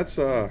 Yeah, that's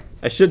I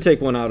should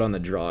take one out on the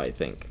draw, I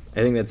think.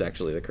 I think that's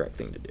actually the correct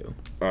thing to do.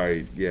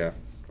 yeah,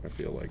 I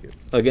feel like it.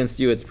 Against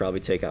you, it's probably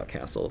take out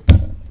castle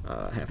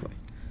halfway.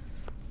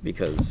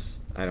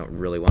 Because I don't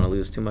really want to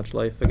lose too much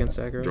life against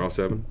aggro. Draw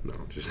 7? No,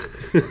 just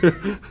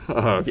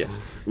Yeah.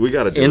 We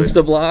gotta do Insta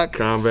it. block.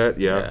 Combat,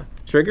 yeah.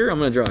 Trigger, I'm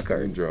going to draw a And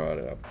card. draw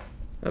it up.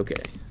 Okay.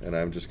 And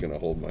I'm just gonna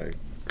hold my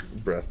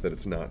breath that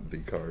it's not the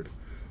card.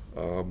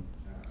 All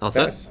Pass,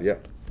 set? yeah.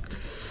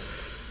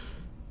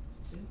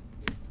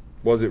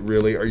 Was it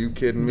really? Are you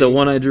kidding me? The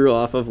one I drew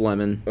off of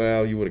lemon.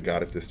 Well, you would have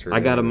got it this turn. I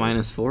got a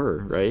anyways.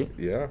 -4, right?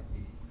 Yeah.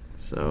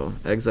 So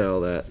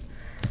exile that.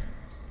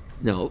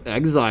 No,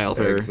 exile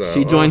her. Exile.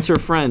 She joins her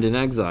friend in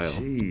exile.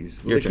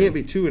 Jeez. Your Well, they turn. can't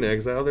be 2 in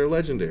exile. They're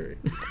legendary.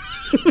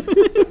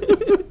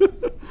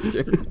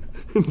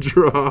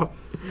 Draw.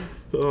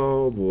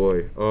 Oh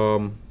boy.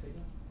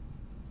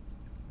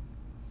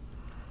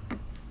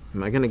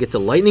 Am I gonna get to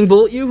lightning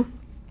bolt you?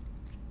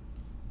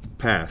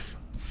 Pass.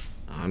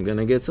 I'm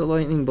gonna get to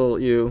lightning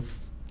bolt you.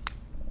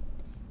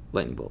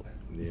 Lightning bolt.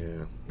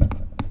 Yeah.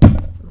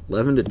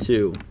 11 to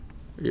 2.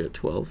 Are you at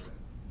 12?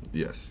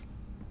 Yes.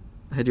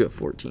 I had you at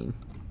 14.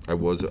 I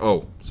was.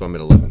 Oh, so I'm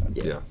at 11.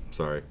 Yeah. Yeah.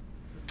 Sorry.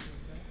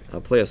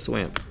 I'll play a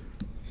swamp.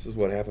 This is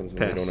what happens when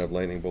Pass. we don't have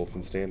lightning bolts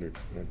in standard.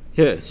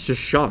 Yeah, it's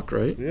just shock,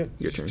 right? Yeah.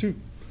 Your it's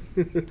turn.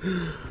 2.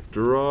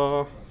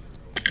 Draw.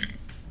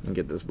 And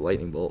get this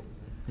lightning bolt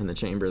in the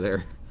chamber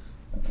there.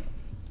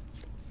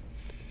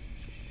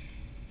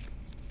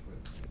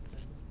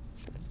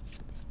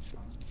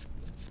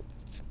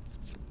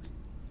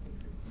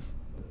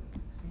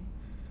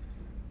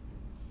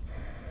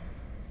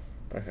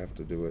 I have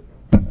to do it.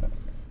 We're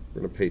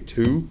gonna pay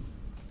 2.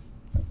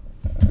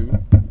 2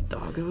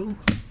 Doggo?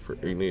 for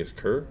Igneous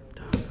Cur.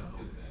 Doggo.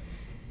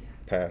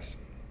 Pass.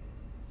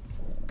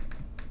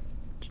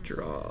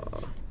 Draw.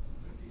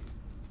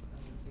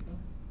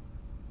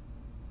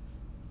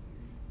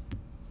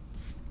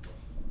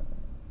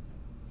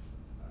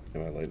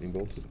 Am I lightning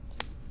bolted?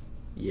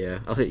 Yeah,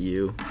 I'll hit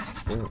you.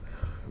 Oh,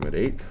 I'm at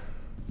 8.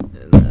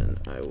 And then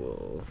I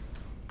will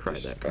cry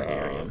that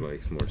Carnarium.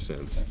 Makes more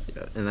sense.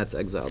 Yeah, and that's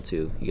exile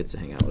too. He gets to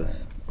hang out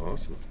with.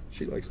 Awesome.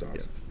 She likes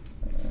dogs.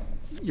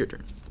 Your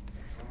turn.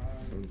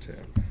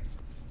 Untap.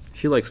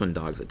 She likes when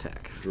dogs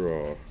attack.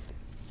 Draw.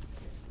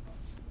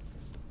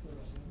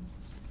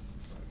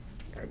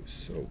 I was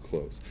so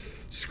close.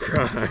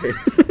 Scry.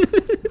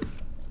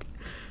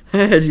 I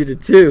had you to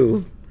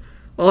 2.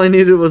 All I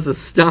needed was a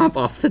stomp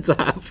off the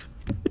top.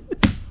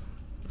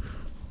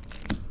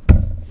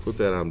 Put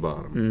that on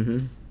bottom.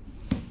 Mm-hmm.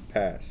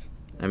 Pass.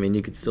 I mean,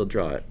 you could still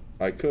draw it.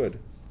 I could.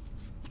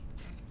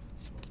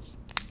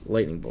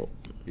 Lightning bolt.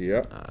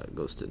 Yep.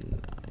 Goes to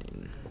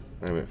 9.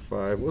 I'm at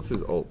 5. What's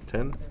his ult?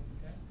 10?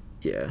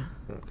 Yeah.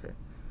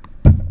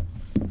 Okay.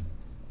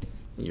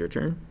 Your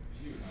turn.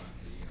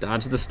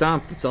 Dodge the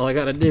stomp. That's all I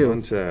gotta do.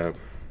 Untap.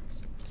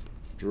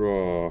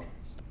 Draw.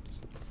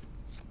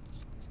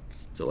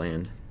 It's a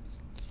land.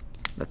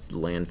 That's the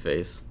land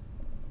face.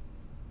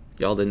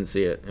 Y'all didn't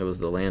see it. It was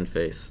the land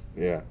face.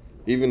 Yeah.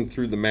 Even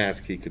through the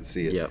mask, he could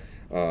see it.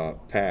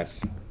 Yep.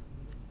 Pass.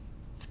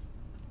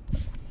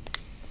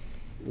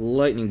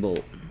 Lightning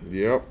bolt.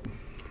 Yep.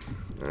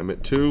 I'm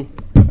at 2.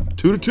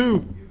 2 to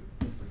 2.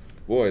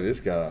 Boy, this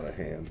got out of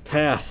hand.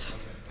 Pass.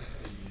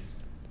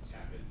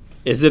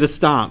 Is it a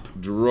stomp?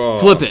 Draw.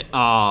 Flip it. Oh,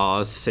 I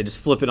was gonna say just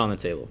flip it on the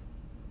table.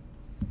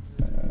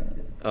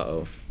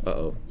 Uh-oh.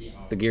 Uh-oh.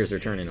 The gears are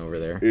turning over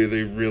there. Yeah,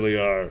 they really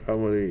are. How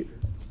many?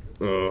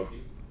 Can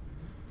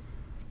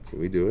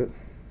we do it?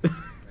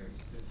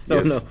 No,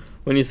 Yes. no.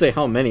 When you say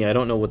how many, I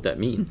don't know what that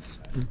means.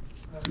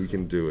 We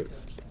can do it.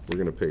 We're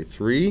going to pay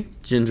 3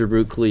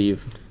 Gingerbrute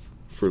cleave.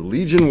 for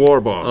Legion War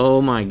Boss.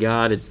 Oh my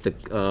god, it's the,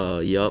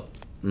 yup.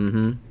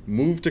 Mm-hmm.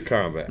 Move to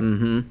combat.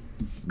 Mm-hmm.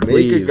 Make a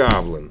Cleave.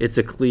 goblin. It's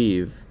a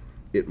cleave.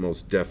 It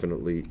most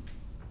definitely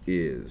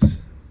is.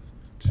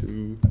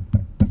 2,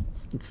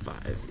 It's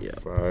 5, yeah.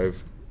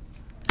 5,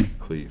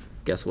 cleave.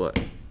 Guess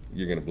what?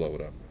 You're going to blow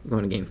it up. I'm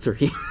going to game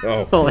 3.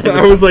 Oh, All I have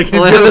I is- was like, he's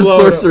all I going have to is blow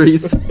it up.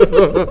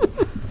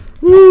 sorceries.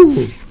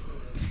 Woo!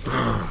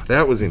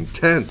 That was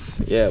intense.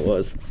 Yeah, it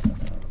was.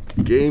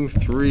 Game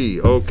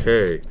 3.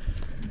 Okay.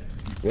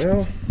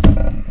 Well,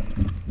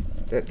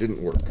 that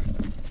didn't work.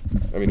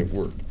 I mean, it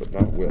worked, but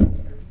not well.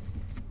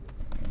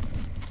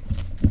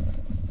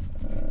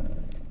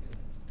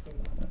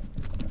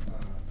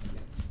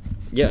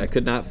 Yeah, I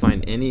could not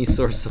find any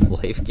source of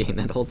life gain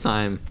that whole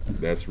time.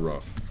 That's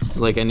rough. It's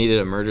like I needed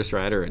a Murderous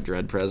Rider, a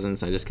Dread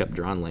Presence. I just kept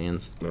drawing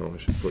lands. No, I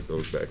should put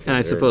those back in And I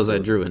there. suppose I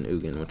drew an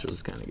Ugin, which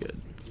was kind of good.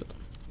 So.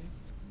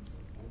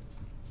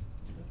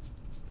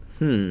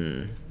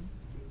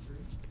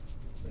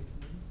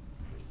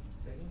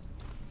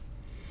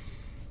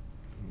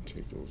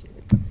 Take those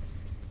out.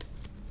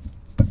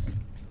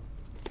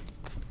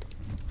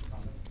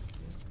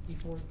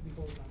 Before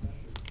combat.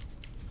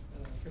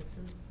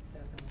 Trickster,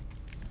 yeah.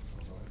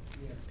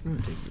 I'm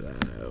going to take that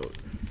out.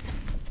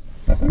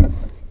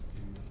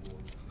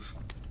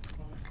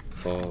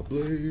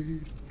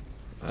 Blade.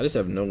 I just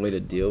have no way to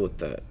deal with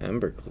that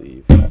Ember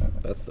Cleave.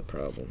 That's the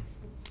problem.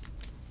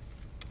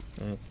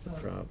 That's the That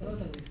was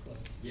problem. at least close.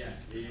 Yeah,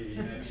 you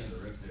had me on the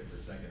ropes there for a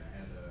second. I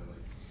had to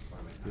like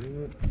find my You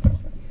know time.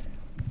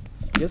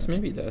 what? I guess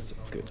maybe that's a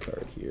good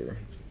card here.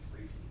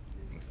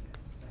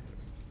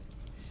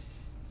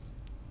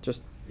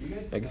 Just, Are you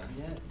guys I guess. done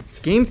yet?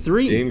 Game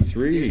 3. Game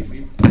 3.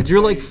 We've I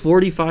drew like played-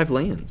 45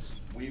 lands.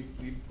 We've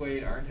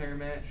played our entire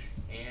match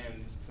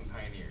and some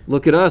Pioneer.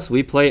 Look at us.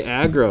 We play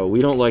aggro. We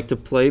don't like to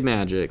play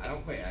Magic. I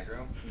don't play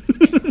aggro.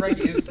 And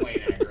Craig is playing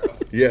aggro.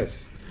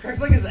 Yes. Craig's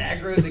like as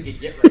aggro as it could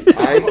get right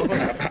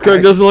now.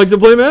 Craig doesn't like to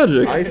play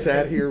Magic. I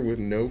sat here with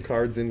no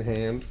cards in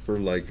hand for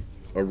like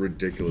a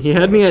ridiculous. He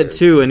had amount me of at turns.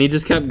 2, and he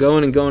just kept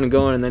going and going and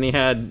going, and then he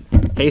had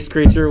Haste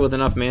Creature with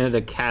enough mana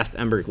to cast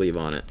Embercleave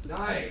on it.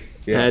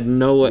 Nice. Yeah. I had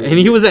no way. And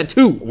he was at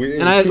 2, We-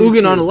 and I had 2,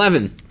 Ugin on 2.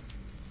 11.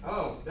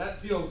 Oh,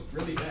 that feels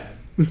really bad.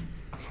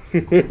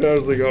 I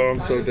was like, oh, I'm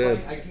so Fine,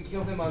 dead. I can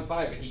kill him on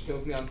 5 and he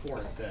kills me on 4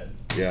 instead.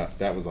 Yeah,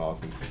 that was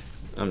awesome.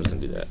 I'm just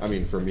going to do that. I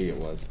mean, for me, it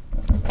was.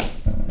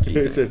 Gee.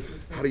 They said,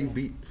 how do you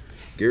beat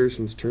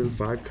Garrison's turn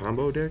 5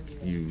 combo deck?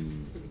 You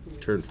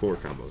turn 4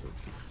 combo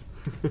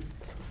deck.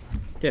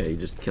 Yeah, you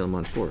just kill him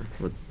on 4.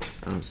 What,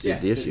 I don't see what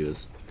the Yeah. issue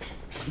is.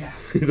 Yeah.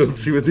 You don't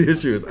see what the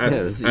issue is. I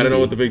it's don't know easy.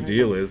 what the big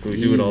deal is. We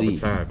do it all the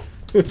Easy. time.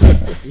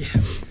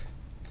 Yeah.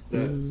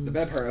 The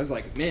bad part, I was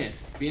like, man,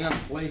 being on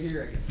play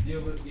here, I can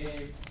steal this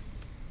game.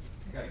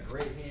 I got a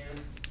great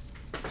hand.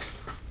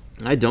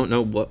 I don't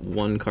know what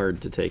one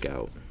card to take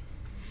out.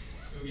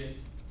 Okay.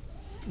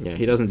 Yeah,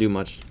 he doesn't do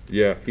much.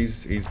 Yeah,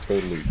 he's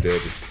totally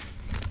dead.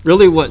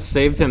 Really, what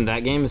saved him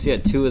that game is he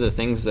had 2 of the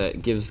things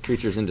that gives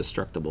creatures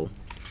indestructible.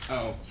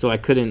 Oh. So I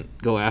couldn't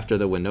go after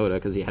the Winota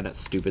because he had that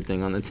stupid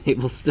thing on the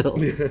table still.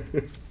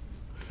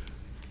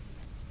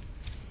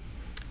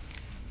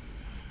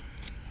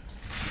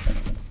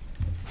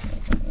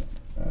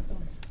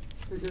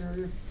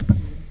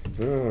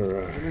 All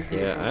right.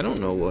 Yeah, I don't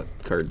know what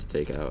card to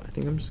take out. I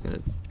think I'm just gonna.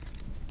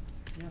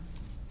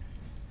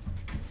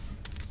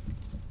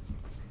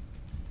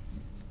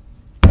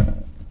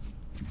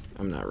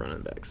 I'm not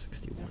running back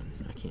 61.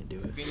 I can't do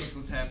it. Phoenix,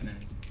 what's happening?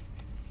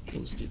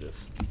 We'll just do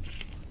this.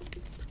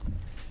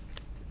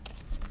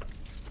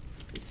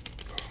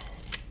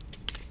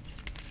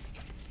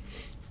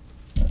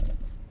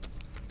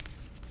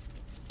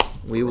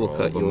 We will All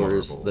cut the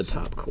yours the marbles.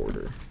 top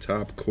quarter.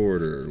 Top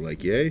quarter,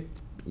 like yay?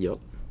 Yep.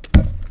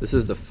 This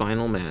is the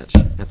final match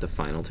at the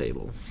final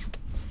table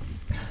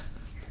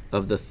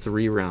of the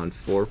 3-round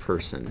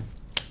 4-person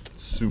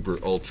Super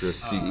ultra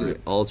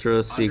secret.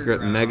 ultra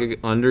secret Underground. mega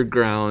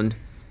underground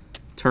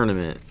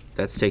tournament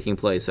that's taking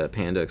place at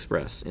Panda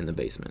Express in the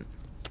basement.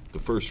 The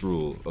first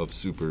rule of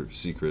super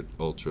secret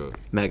ultra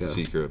Mega.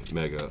 secret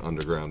mega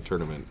underground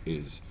tournament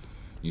is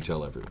you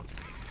tell everyone.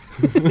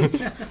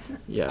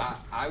 Yeah.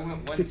 I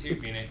went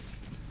 1-2, Phoenix.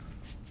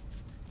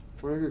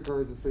 One of your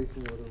cards is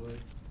facing the other way.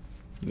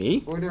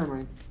 Me? Oh, never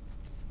mind.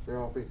 They're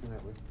all facing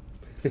that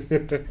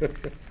way.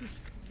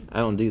 I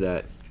don't do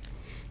that.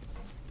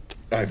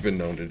 I've been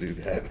known to do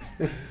that.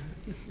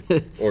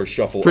 Or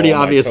shuffle pretty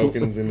all obvious. my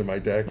tokens into my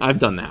deck. I've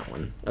done that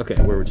one. Okay,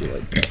 where would you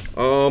like?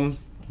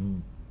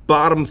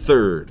 Bottom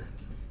third.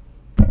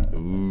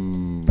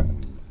 Ooh.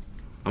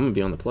 I'm gonna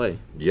be on the play.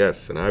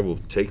 Yes, and I will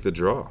take the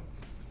draw.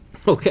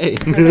 Okay.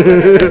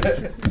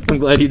 I'm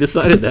glad you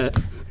decided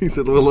that. He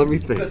said, well, let me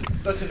think.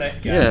 Such a nice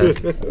guy.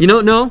 Yeah. You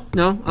know,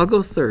 no, I'll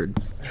go third.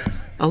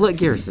 I'll let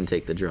Garrison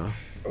take the draw.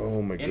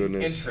 Oh, my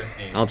goodness.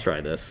 Interesting. I'll try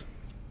this.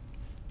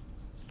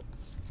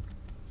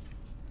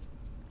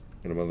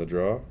 And I'm on the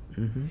draw.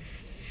 Mm-hmm.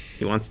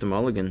 He wants to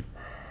mulligan.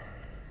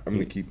 I'm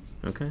going to keep...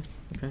 Okay.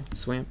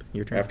 Swamp,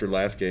 your turn. After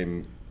last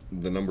game,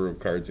 the number of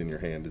cards in your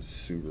hand is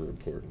super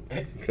important.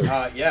 'Cause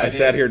Yeah, I it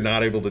sat is. here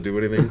not able to do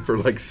anything for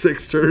like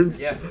 6 turns.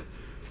 Yeah.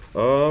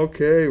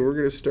 Okay, we're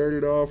going to start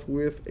it off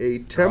with a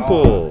Draw.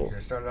 temple. You're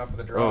gonna start it off with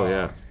a draw. Oh,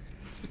 yeah.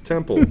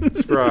 Temple,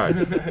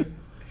 scribe.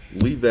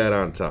 Leave that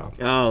on top.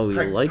 Oh, he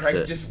Craig, likes Craig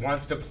it. just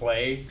wants to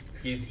play.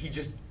 He's Go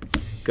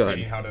ahead.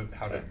 studying how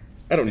to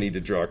I don't need to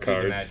draw the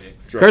cards.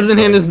 magic. Draw Cards in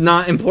hand cards. is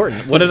not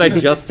important. What did I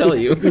just tell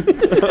you?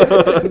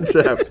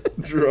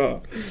 Untap,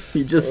 draw.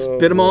 You just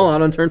spit them all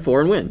out on turn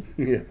 4 and win.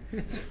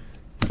 Yeah.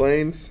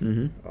 Planes.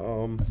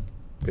 Mm-hmm.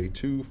 Pay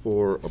 2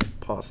 for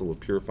Apostle of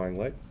Purifying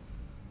Light.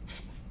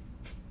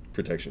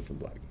 Protection from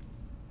black.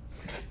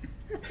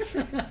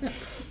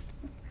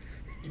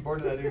 You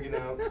bored of that Ugin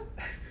out?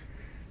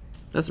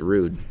 That's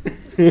rude.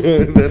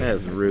 That's,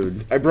 That's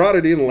rude. I brought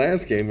it in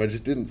last game. I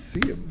just didn't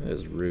see him. That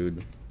is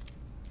rude.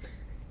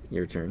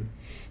 Your turn.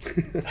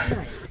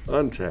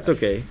 Untap. It's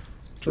okay.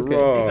 It's okay.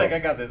 Draw. He's like, I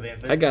got this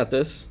answer. I got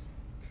this.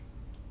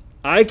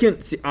 I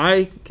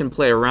can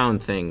play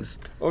around things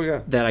Oh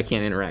yeah. that I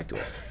can't interact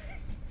with.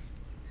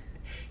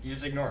 You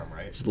just ignore him,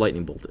 right? Just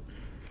lightning bolt it.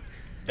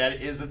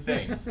 That is a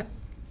thing.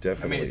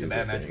 Definitely. I mean, it's a is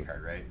bad thing. magic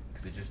card, right?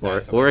 Because it just Or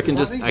dies so I much. can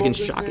just Lightning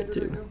shock Bolt it in too.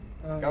 standard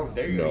right now? Oh,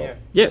 there you No. go. Yeah.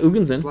 Yeah,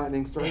 Ugin's in.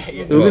 Lightning strike.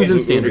 Yeah. Ugin's in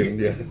Ugin, standard.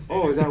 yeah.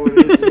 Oh, is that what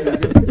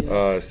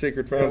it is?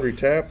 Sacred Foundry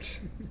tapped.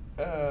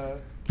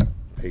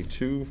 Pay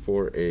 2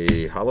 for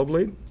a Hollow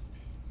Blade.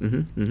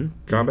 Mm-hmm.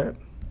 Combat.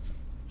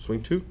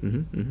 Swing 2.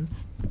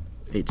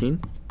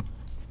 18.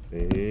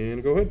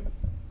 And go ahead.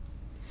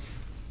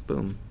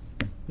 Boom.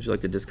 Would you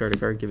like to discard a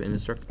card, give it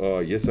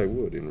indestructible? Yes, I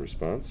would. In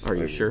response, Are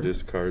you I will sure?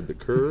 discard the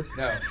cur.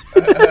 No.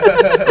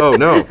 Oh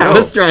no! I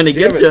was trying to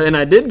Damn get it. you, and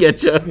I did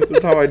get you. This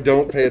is how I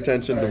don't pay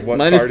attention to what.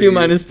 Minus card two, he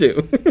minus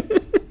two.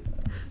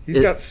 He's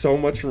got so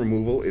much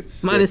removal. It's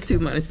sick. Minus two,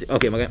 minus two.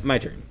 Okay, my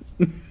turn.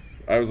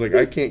 I was like,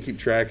 I can't keep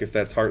track if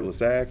that's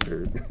Heartless Act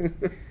or.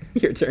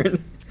 Your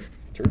turn.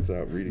 Turns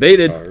out reading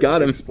Baited. the card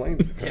Got him.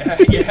 explains the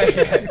card.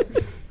 Yeah.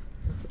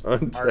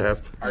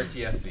 Untap.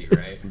 RTFC,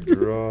 right?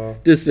 Draw.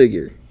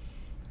 Disfigure.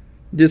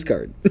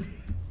 Discard.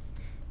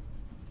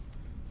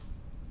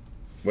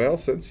 Well,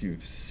 since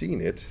you've seen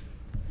it,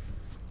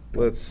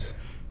 let's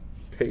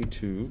pay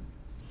 2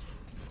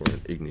 for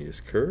an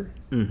Igneous Cur.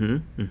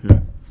 Mm-hmm. Mm-hmm.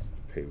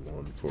 Pay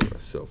 1 for a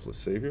Selfless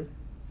Savior.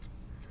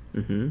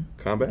 Mm-hmm.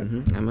 Combat.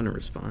 Mm-hmm. I'm gonna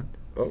respond.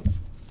 Oh.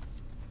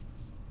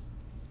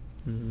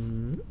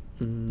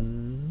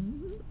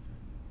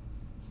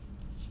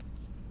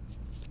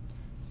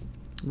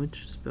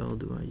 Which spell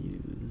do I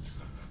use?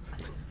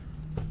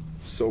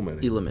 So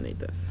many. Eliminate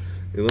that.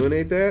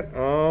 Eliminate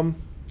that?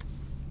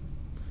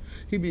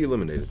 He'd be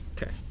eliminated.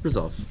 Okay.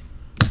 Resolves.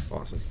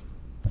 Awesome.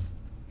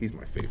 He's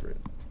my favorite.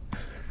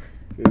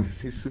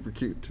 He's super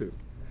cute too.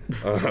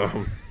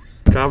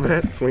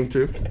 Combat, swing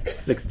 2.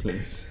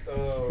 16.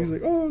 He's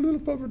like, oh, little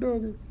puffer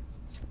dogger.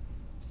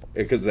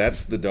 Because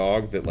that's the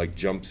dog that like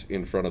jumps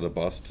in front of the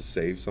bus to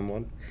save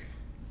someone.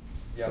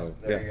 Yep, So,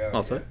 there yeah. you go.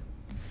 Also.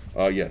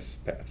 Yes,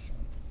 pass.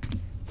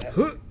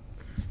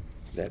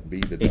 That be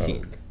the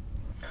 18. dog.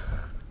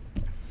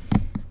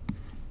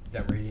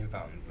 That Radiant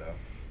Fountains,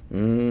 though.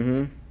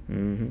 Mm-hmm.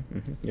 Mm-hmm.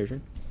 Mm-hmm. Your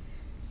turn.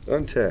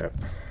 Untap.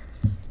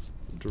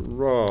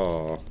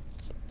 Draw.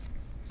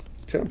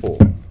 Temple.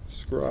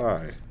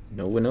 Scry.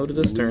 No winnow to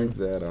this turn. Leave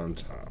that on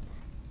top.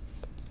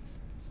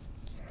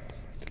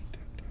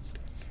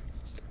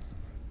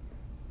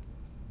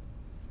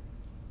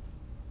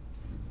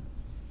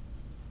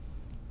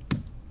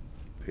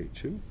 Pay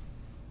 2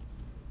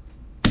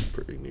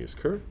 for Igneous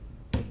Cur.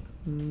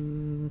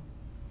 I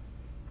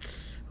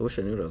wish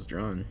I knew what I was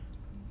drawing.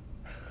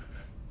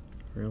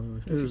 Really?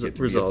 wish- Does it get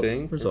to Resolves. be a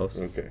thing?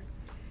 Resolves. Okay.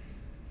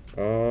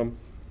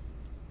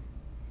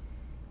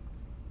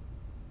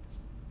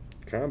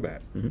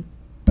 Combat.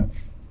 Mm-hmm.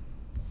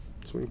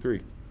 Swing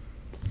 3.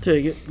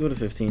 Take it. Go to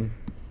 15.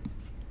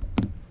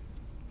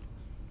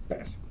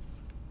 Pass.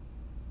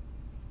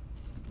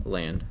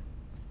 Land.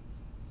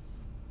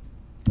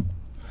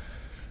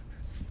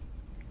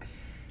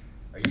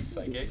 Are you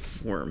psychic?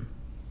 Worm.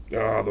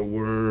 Ah, the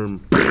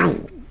worm.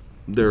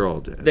 They're all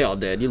dead. They all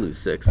dead. You lose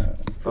 6.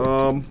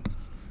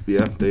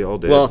 Yeah, they all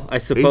dead. Well, I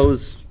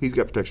suppose he's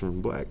got protection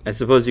from black.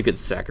 you could But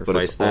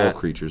sacrifice it's that. all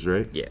creatures,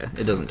 right? Yeah,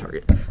 it doesn't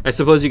target. I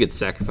suppose you could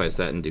sacrifice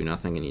that and do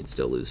nothing, and you'd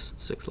still lose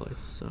 6 life.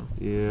 So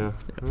Yeah.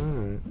 All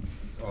right.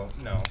 Oh,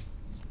 no.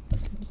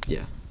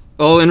 yeah.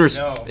 Oh, in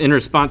No. in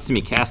response to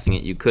me casting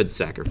it, you could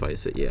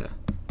sacrifice it. Yeah,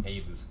 Hey,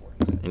 you lose 4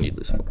 instead. and you'd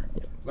lose 4.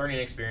 Yeah. Learning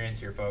experience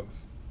here,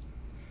 folks.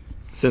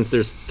 Since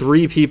there's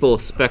 3 people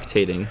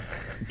spectating,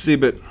 See,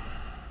 but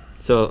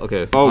so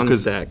okay. oh, on the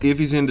because stack. if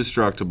he's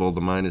indestructible, the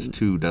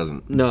 -2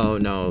 doesn't. No,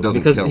 Doesn't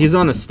because kill he's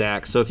him. on a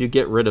stack. So if you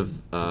get rid of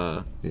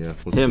Yeah.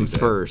 Let's him do that.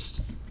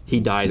 first, he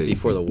dies Save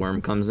before him. the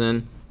worm comes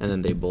in, and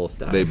then they both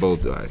die. They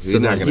both die. He's So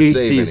not then going to he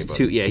save sees anybody.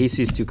 2. Yeah, he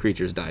sees 2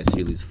 creatures die, so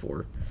you lose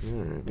 4, All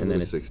right. and then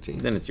it's it's 16.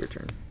 Then it's your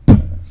turn.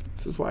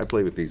 This is why I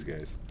play with these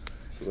guys,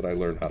 so that I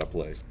learn how to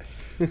play.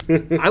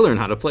 I learned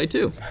how to play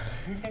too.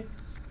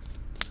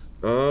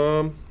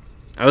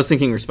 I was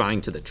thinking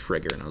responding to the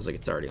trigger, and I was like,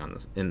 it's already on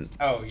this in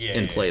Oh, yeah.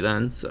 in yeah, play yeah.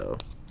 then. So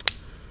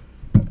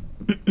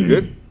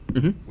Good.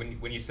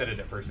 When you said it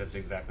at first, that's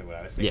exactly what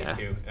I was thinking, Yeah.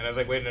 too. And I was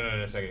like, wait, no,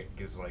 a second.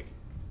 Because, like,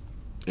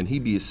 And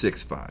he'd be a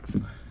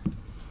 6/5.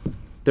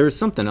 there was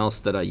something else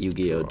that I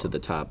Yu-Gi-Oh'd to the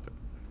top.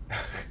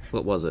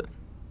 What was it?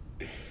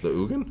 The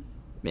Ugin?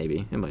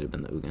 Maybe it might have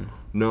been the Ugin.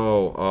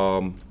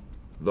 No.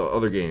 The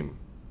other game.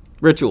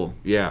 Ritual.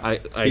 Yeah.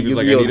 I he was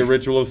like, I Yu-Gi-Oh'd. need a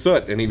Ritual of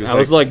Soot, and he was I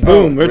was like,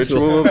 boom, oh,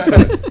 Ritual. Ritual of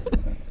Soot.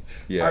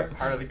 Yeah.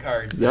 heart of the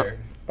cards Yep.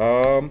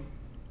 there.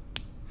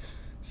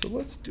 So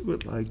let's do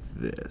it like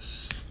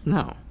this.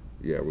 No.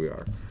 Yeah, we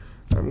are.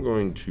 I'm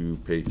going to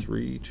pay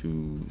 3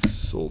 to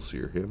Soul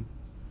Sear him.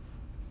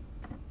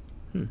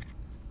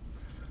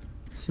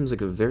 Seems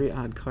like a very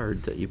odd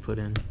card that you put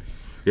in.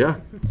 Yeah.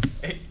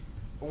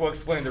 We'll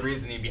explain the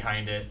reasoning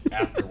behind it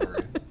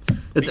afterward.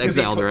 It's Because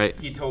exiled, right?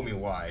 He told me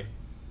why.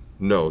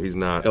 No, he's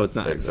not. Oh, it's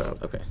not exiled.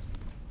 exiled. Okay.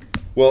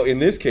 Well, in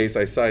this case,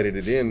 I sided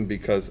it in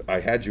because I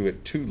had you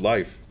at 2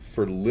 life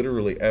for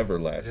literally ever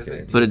last Doesn't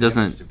game. do But it damage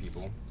doesn't- to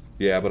people.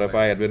 Yeah, but if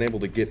I had been able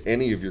to get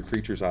any of your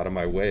creatures out of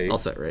my way. All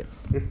set, right?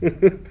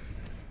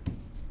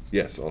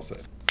 Yes, all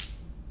set.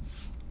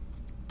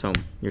 Tome,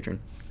 your turn.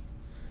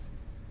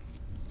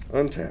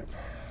 Untap.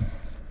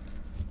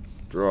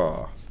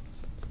 Draw.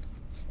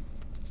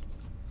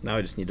 Now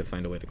I just need to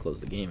find a way to close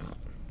the game out.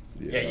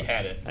 Yeah, you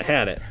had it. I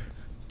had it.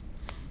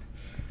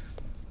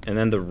 And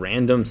then the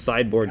random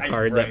sideboard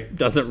card right. that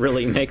doesn't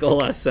really make a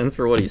lot of sense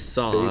for what he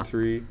saw. Pay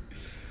 3.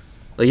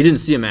 Like, he didn't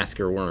see a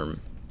Massacre Worm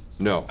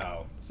No.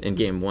 Oh, in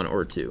game 1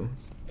 or 2.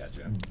 gotcha.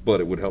 but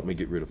it would help me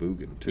get rid of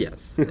Ugin too.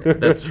 Yes,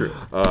 that's true.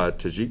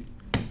 Tajik,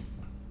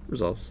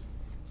 Resolves.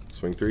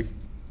 swing 3.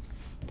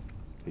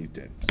 He's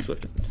dead.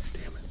 Swift.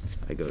 Damn it.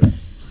 I go to.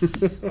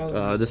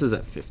 This is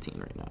at 15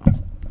 right now.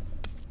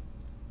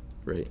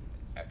 Right.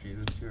 After you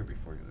lose 2 or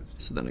before you lose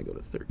 2? So then I go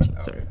to 13.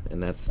 Oh, Sorry, okay.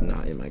 and that's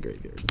not in my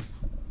graveyard.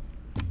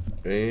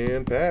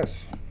 And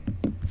pass.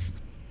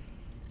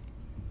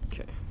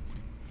 Okay.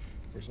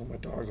 Where's all my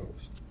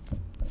doggos?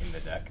 In the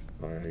deck.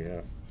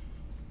 Yeah.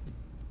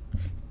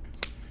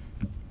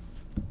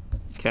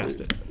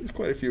 Cast it. There's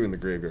quite a few in the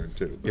graveyard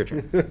too. Your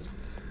turn.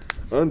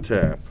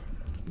 Untap.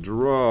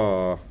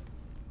 Draw.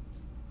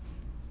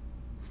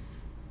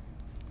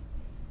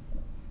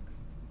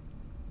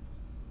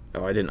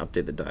 Oh, I didn't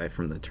update the die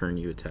from the turn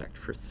you attacked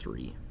for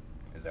 3.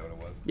 Is that what it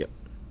was? Yep.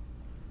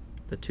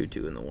 The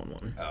 2/2 and the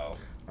 1/1. Oh.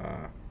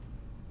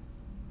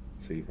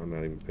 See, I'm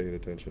not even paying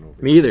attention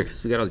over Me either,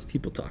 because we got all these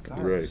people talking.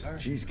 Sorry. Right.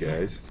 Jeez,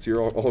 guys. It's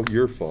all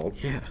your fault.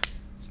 Yeah.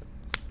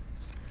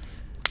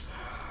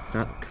 It's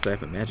not because I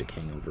have a magic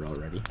hangover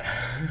already.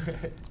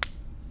 I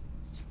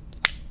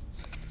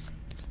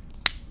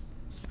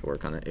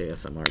work on an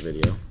ASMR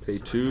video. Pay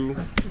 2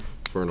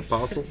 for an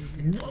apostle.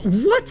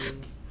 What?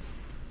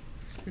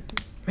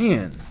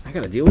 Man, I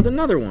gotta deal with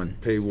another one.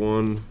 Pay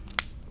 1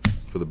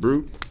 for the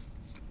brute.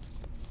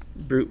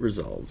 Brute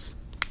resolves.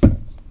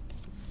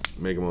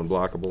 Make him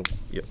unblockable.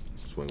 Yep.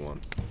 Swing 1.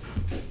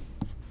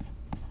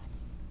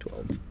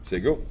 12. Say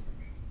go.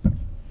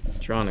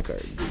 Drawing a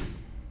card.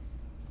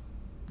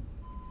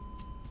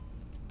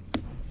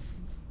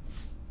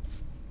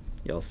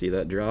 Y'all see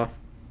that draw?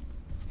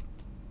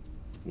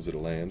 Was it a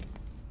land?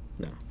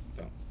 No.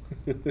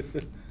 No.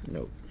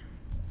 Nope.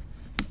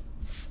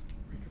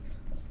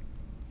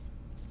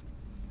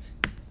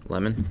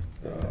 Lemon.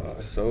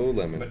 So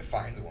lemon. But it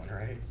finds one,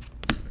 right?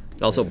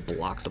 It also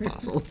blocks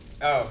Apostle.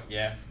 Oh,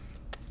 yeah.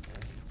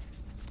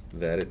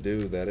 That it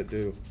do. That it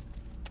do.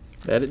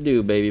 That it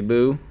do, baby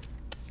boo.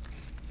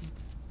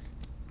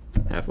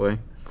 Halfway.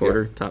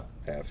 Quarter. Yep. Top.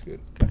 Half's good.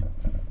 Okay.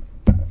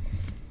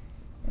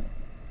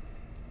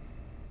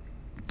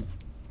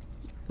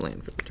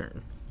 Land for the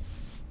turn.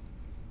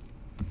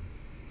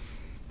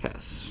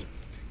 Pass.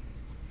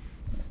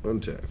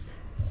 Untap.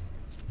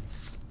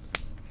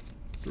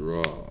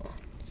 Draw.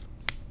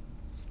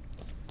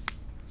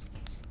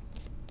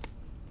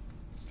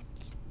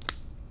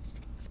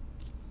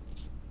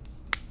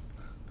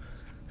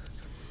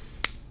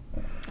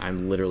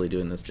 I'm literally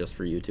doing this just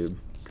for YouTube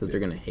because they're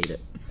gonna hate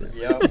it.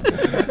 Yep.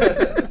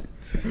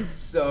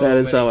 So That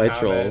is many how I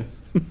troll.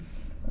 comments.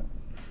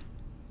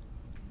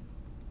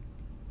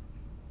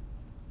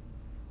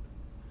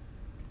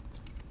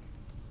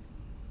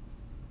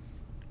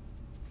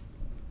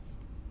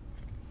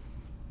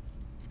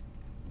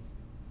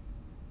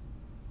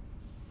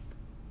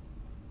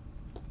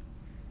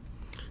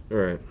 All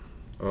right.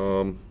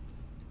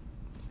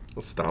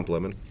 Let's stomp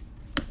lemon.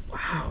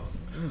 Wow,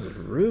 that was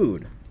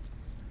rude.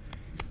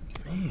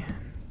 Man.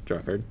 Draw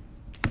a card.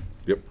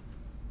 Yep.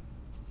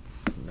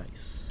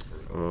 Nice.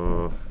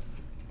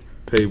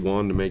 Pay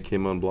 1 to make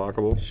him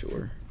unblockable.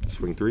 Sure.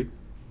 Swing 3.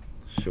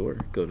 Sure.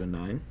 Go to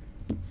 9.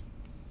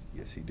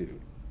 Yes, he do.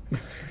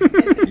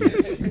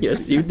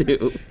 Yes, you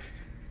do.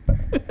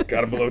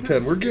 Got it below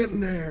 10. We're getting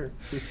there.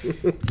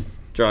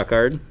 Draw a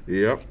card.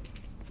 Yep.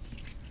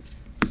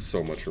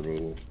 So much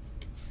removal.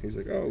 He's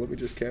like, oh, let me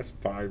just cast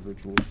 5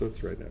 ritual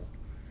sets right now.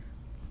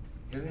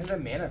 He doesn't have the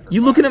mana for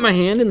You looking at my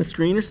hand in the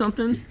screen or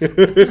something?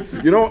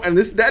 You know, and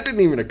that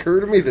didn't even occur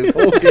to me this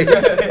whole game.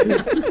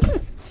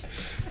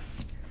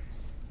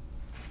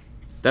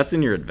 That's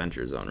in your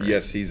adventure zone, right?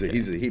 Yes,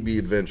 he'd be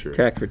adventure.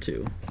 Attack for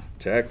 2.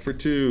 Attack for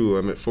 2.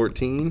 I'm at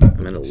 14.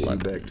 I'm at See 11.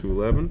 back to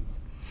 11.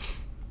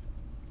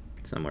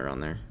 Somewhere on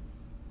there.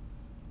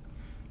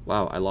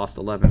 Wow, I lost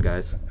 11,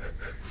 guys.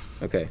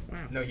 Okay.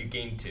 No, you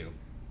gained 2.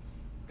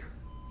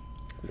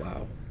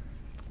 Wow.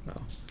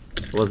 Well,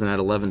 I wasn't at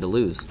 11 to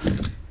lose.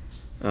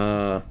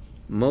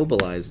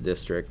 Mobilize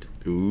District.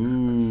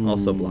 Ooh.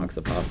 Also blocks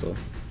Apostle.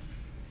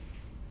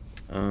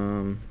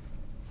 Have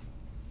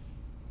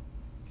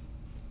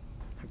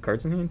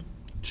cards in hand?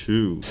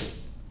 2.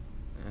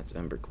 That's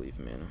Embercleave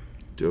mana.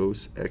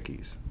 Dos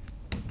Equis.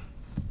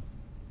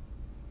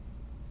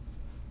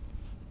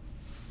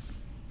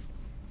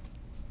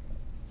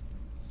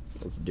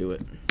 Let's do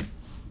it.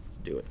 Let's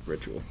do it.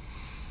 Ritual.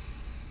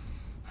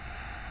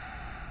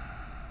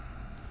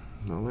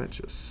 No, that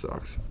just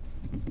sucks.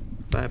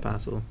 Bye,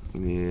 Apostle.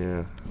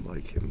 Yeah, I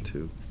like him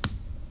too.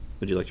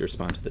 Would you like to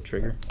respond to the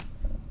trigger?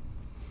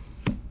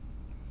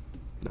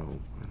 No,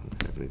 I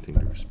don't have anything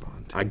to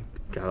respond to. I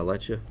gotta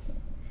let you.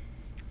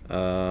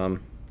 Man,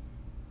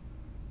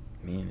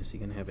 is he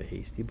gonna have a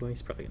hasty boy?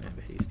 He's probably gonna have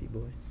a hasty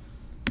boy.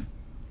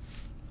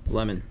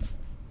 Lemon.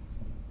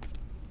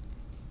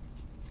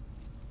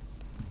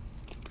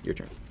 Your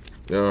turn.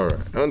 All right,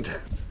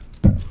 untap.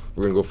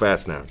 We're gonna go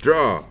fast now.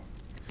 Draw.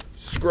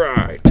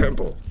 Scry.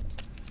 Temple.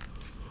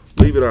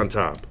 Leave it on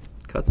top.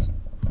 Cuts.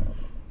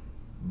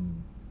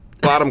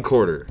 Bottom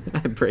quarter. I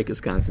break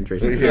his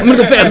concentration. Yeah. I'm gonna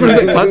go fast. I'm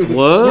gonna go cuts.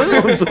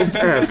 What? Going so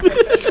fast.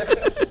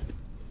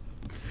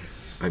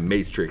 I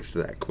matrix to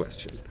that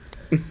question.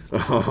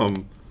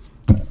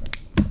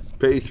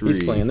 Pay 3.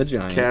 He's playing the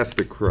giant. Cast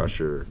the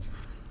Crusher.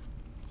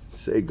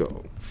 Say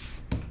go.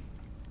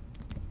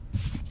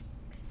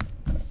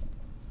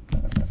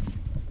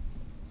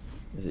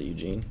 Is it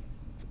Eugene?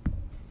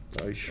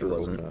 I sure It hope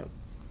wasn't. not.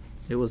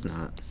 It was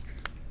not.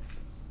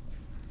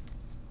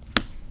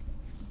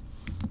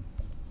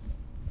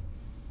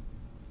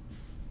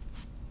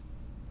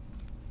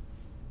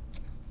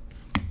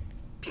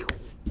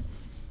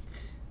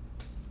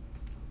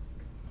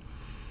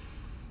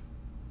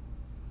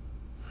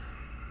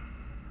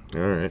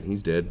 All right,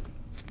 he's dead.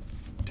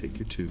 Take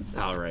your 2.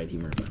 All right, he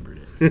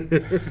remembered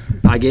it.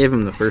 I gave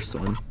him the first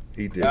one.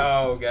 He did.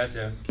 Oh,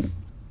 gotcha.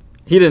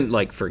 He didn't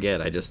like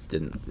forget. I just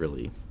didn't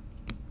really.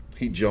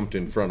 He jumped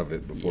in front of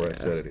it before I Yeah.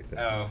 said anything.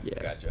 Oh,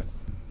 Yeah. gotcha.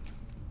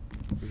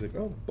 He's like,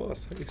 oh,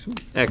 boss. Hey,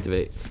 sweet.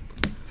 Activate.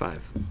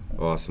 5.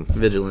 Awesome.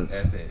 Vigilance.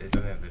 That's it. It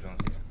doesn't have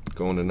vigilance.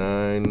 Going to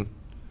 9.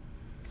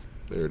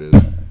 There it is.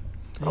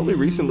 I only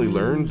recently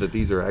learned that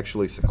these are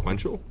actually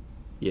sequential,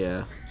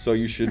 Yeah. so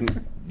you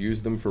shouldn't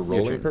use them for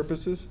rolling turn.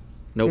 purposes.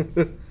 Nope.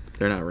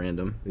 They're not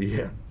random.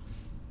 Yeah.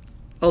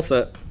 All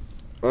set.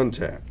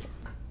 Untap.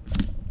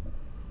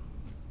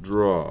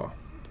 Draw.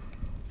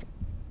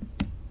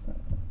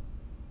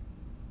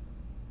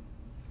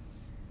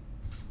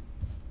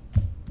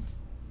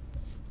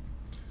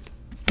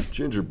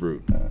 Ginger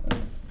Brute.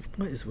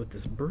 What is with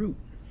this brute?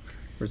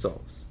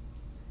 Resolves.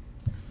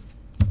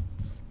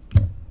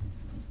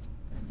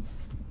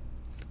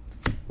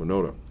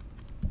 Winota.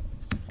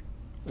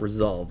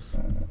 Resolves.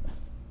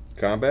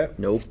 Combat.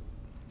 Nope.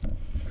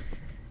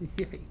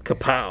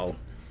 Kapow.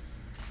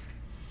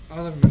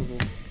 All the removal.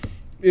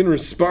 In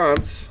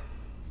response,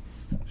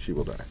 she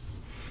will die.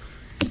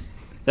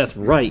 That's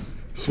right.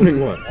 Swing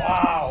 1.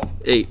 Wow.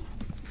 8.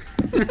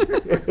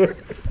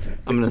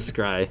 I'm gonna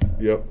scry.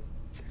 Yep.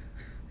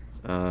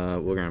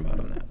 We're gonna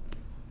bottom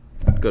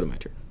that. Go to my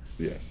turn.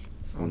 Yes.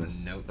 I'm gonna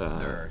Note uh,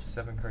 there are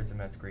 7 cards in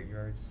Matt's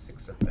graveyard.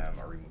 6 of them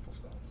are removal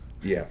spells.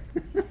 Yeah.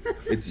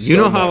 It's You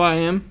so know how much. I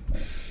am.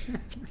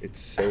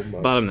 It's so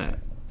much. Bottom that.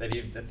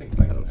 That's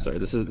including. Oh, sorry.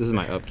 This is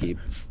my upkeep.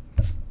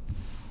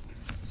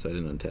 So I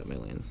didn't untap my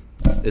lands.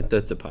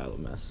 That's a pile of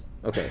mess.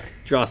 Okay.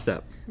 Draw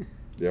step.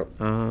 Yep.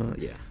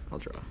 Yeah. I'll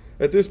draw.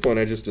 At this point,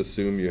 I just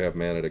assume you have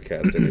mana to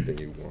cast anything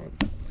you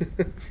want.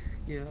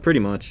 Yeah. Pretty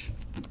much.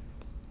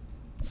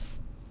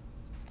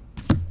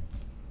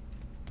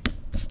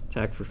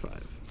 Attack for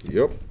 5.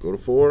 Yep. Go to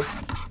 4.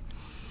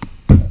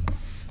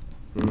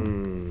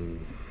 Hmm.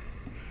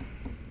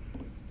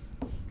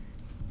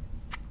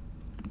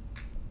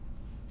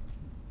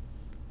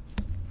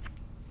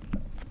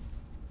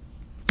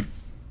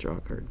 Draw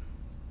a card.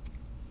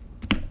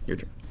 Your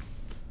turn.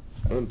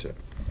 Untap.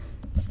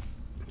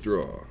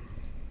 Draw.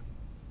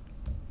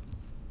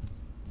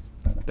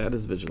 That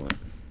is vigilant.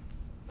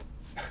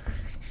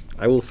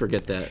 I will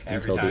forget that Every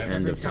until the time, end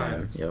every of time.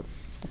 time. Yep.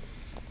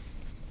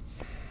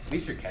 At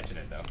least you're catching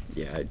it though.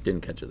 Yeah, I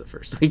didn't catch it the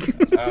first week.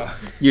 Oh.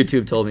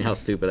 YouTube told me how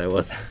stupid I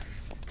was.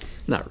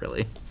 Not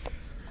really.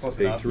 Close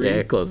Take enough. 3.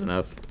 Yeah, close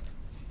enough.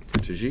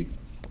 Tajik.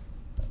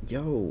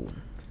 Yo.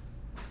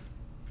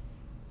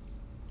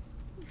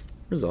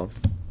 Resolve.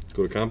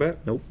 Go to combat.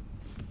 Nope.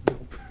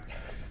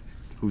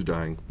 Who's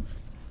dying?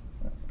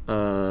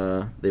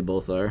 They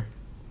both are.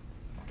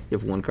 You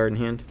have 1 card in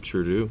hand.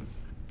 Sure do.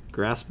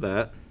 Grasp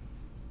that.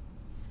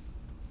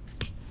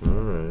 All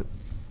right.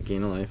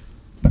 Gain a life.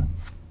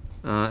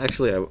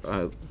 Actually,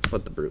 I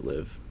let the brute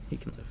live. He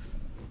can live.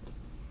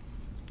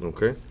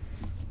 Okay.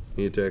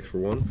 He attacks for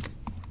 1.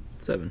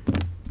 7.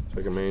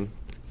 Second main.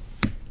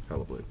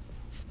 Hellblade.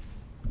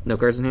 No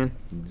cards in hand.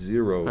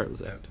 0.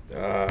 Heartless Act.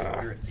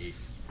 Ah. You're at 8,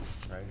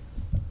 right?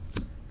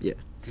 Yeah.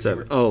 'Cause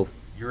 7. you were- Oh.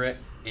 You're at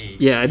 8.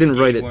 Yeah, I didn't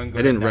You write gain it. 1, go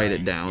I to didn't write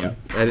 9. it down. Yep.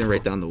 I didn't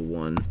write down the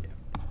 1.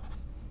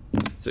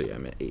 So yeah,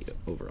 I'm at 8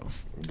 overall.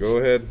 Go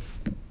ahead.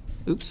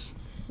 Oops.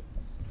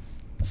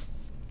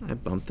 I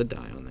bumped the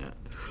die on that.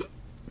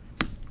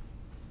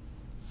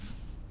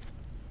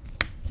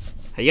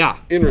 Hiya!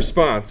 In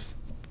response,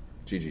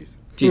 GG's.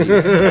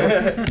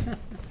 GG.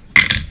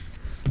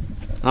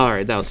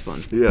 Alright, that was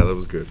fun. Yeah, that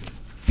was good.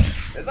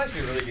 It's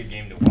actually a really good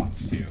game to watch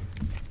too.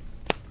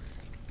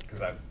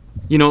 Because I've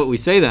You know what we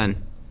say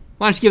then?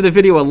 Why don't you give the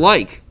video a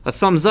like, a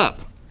thumbs up,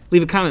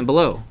 leave a comment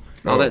below,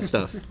 all that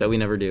stuff that we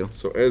never do.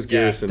 So as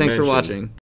Garrison Thanks for mentioned, watching.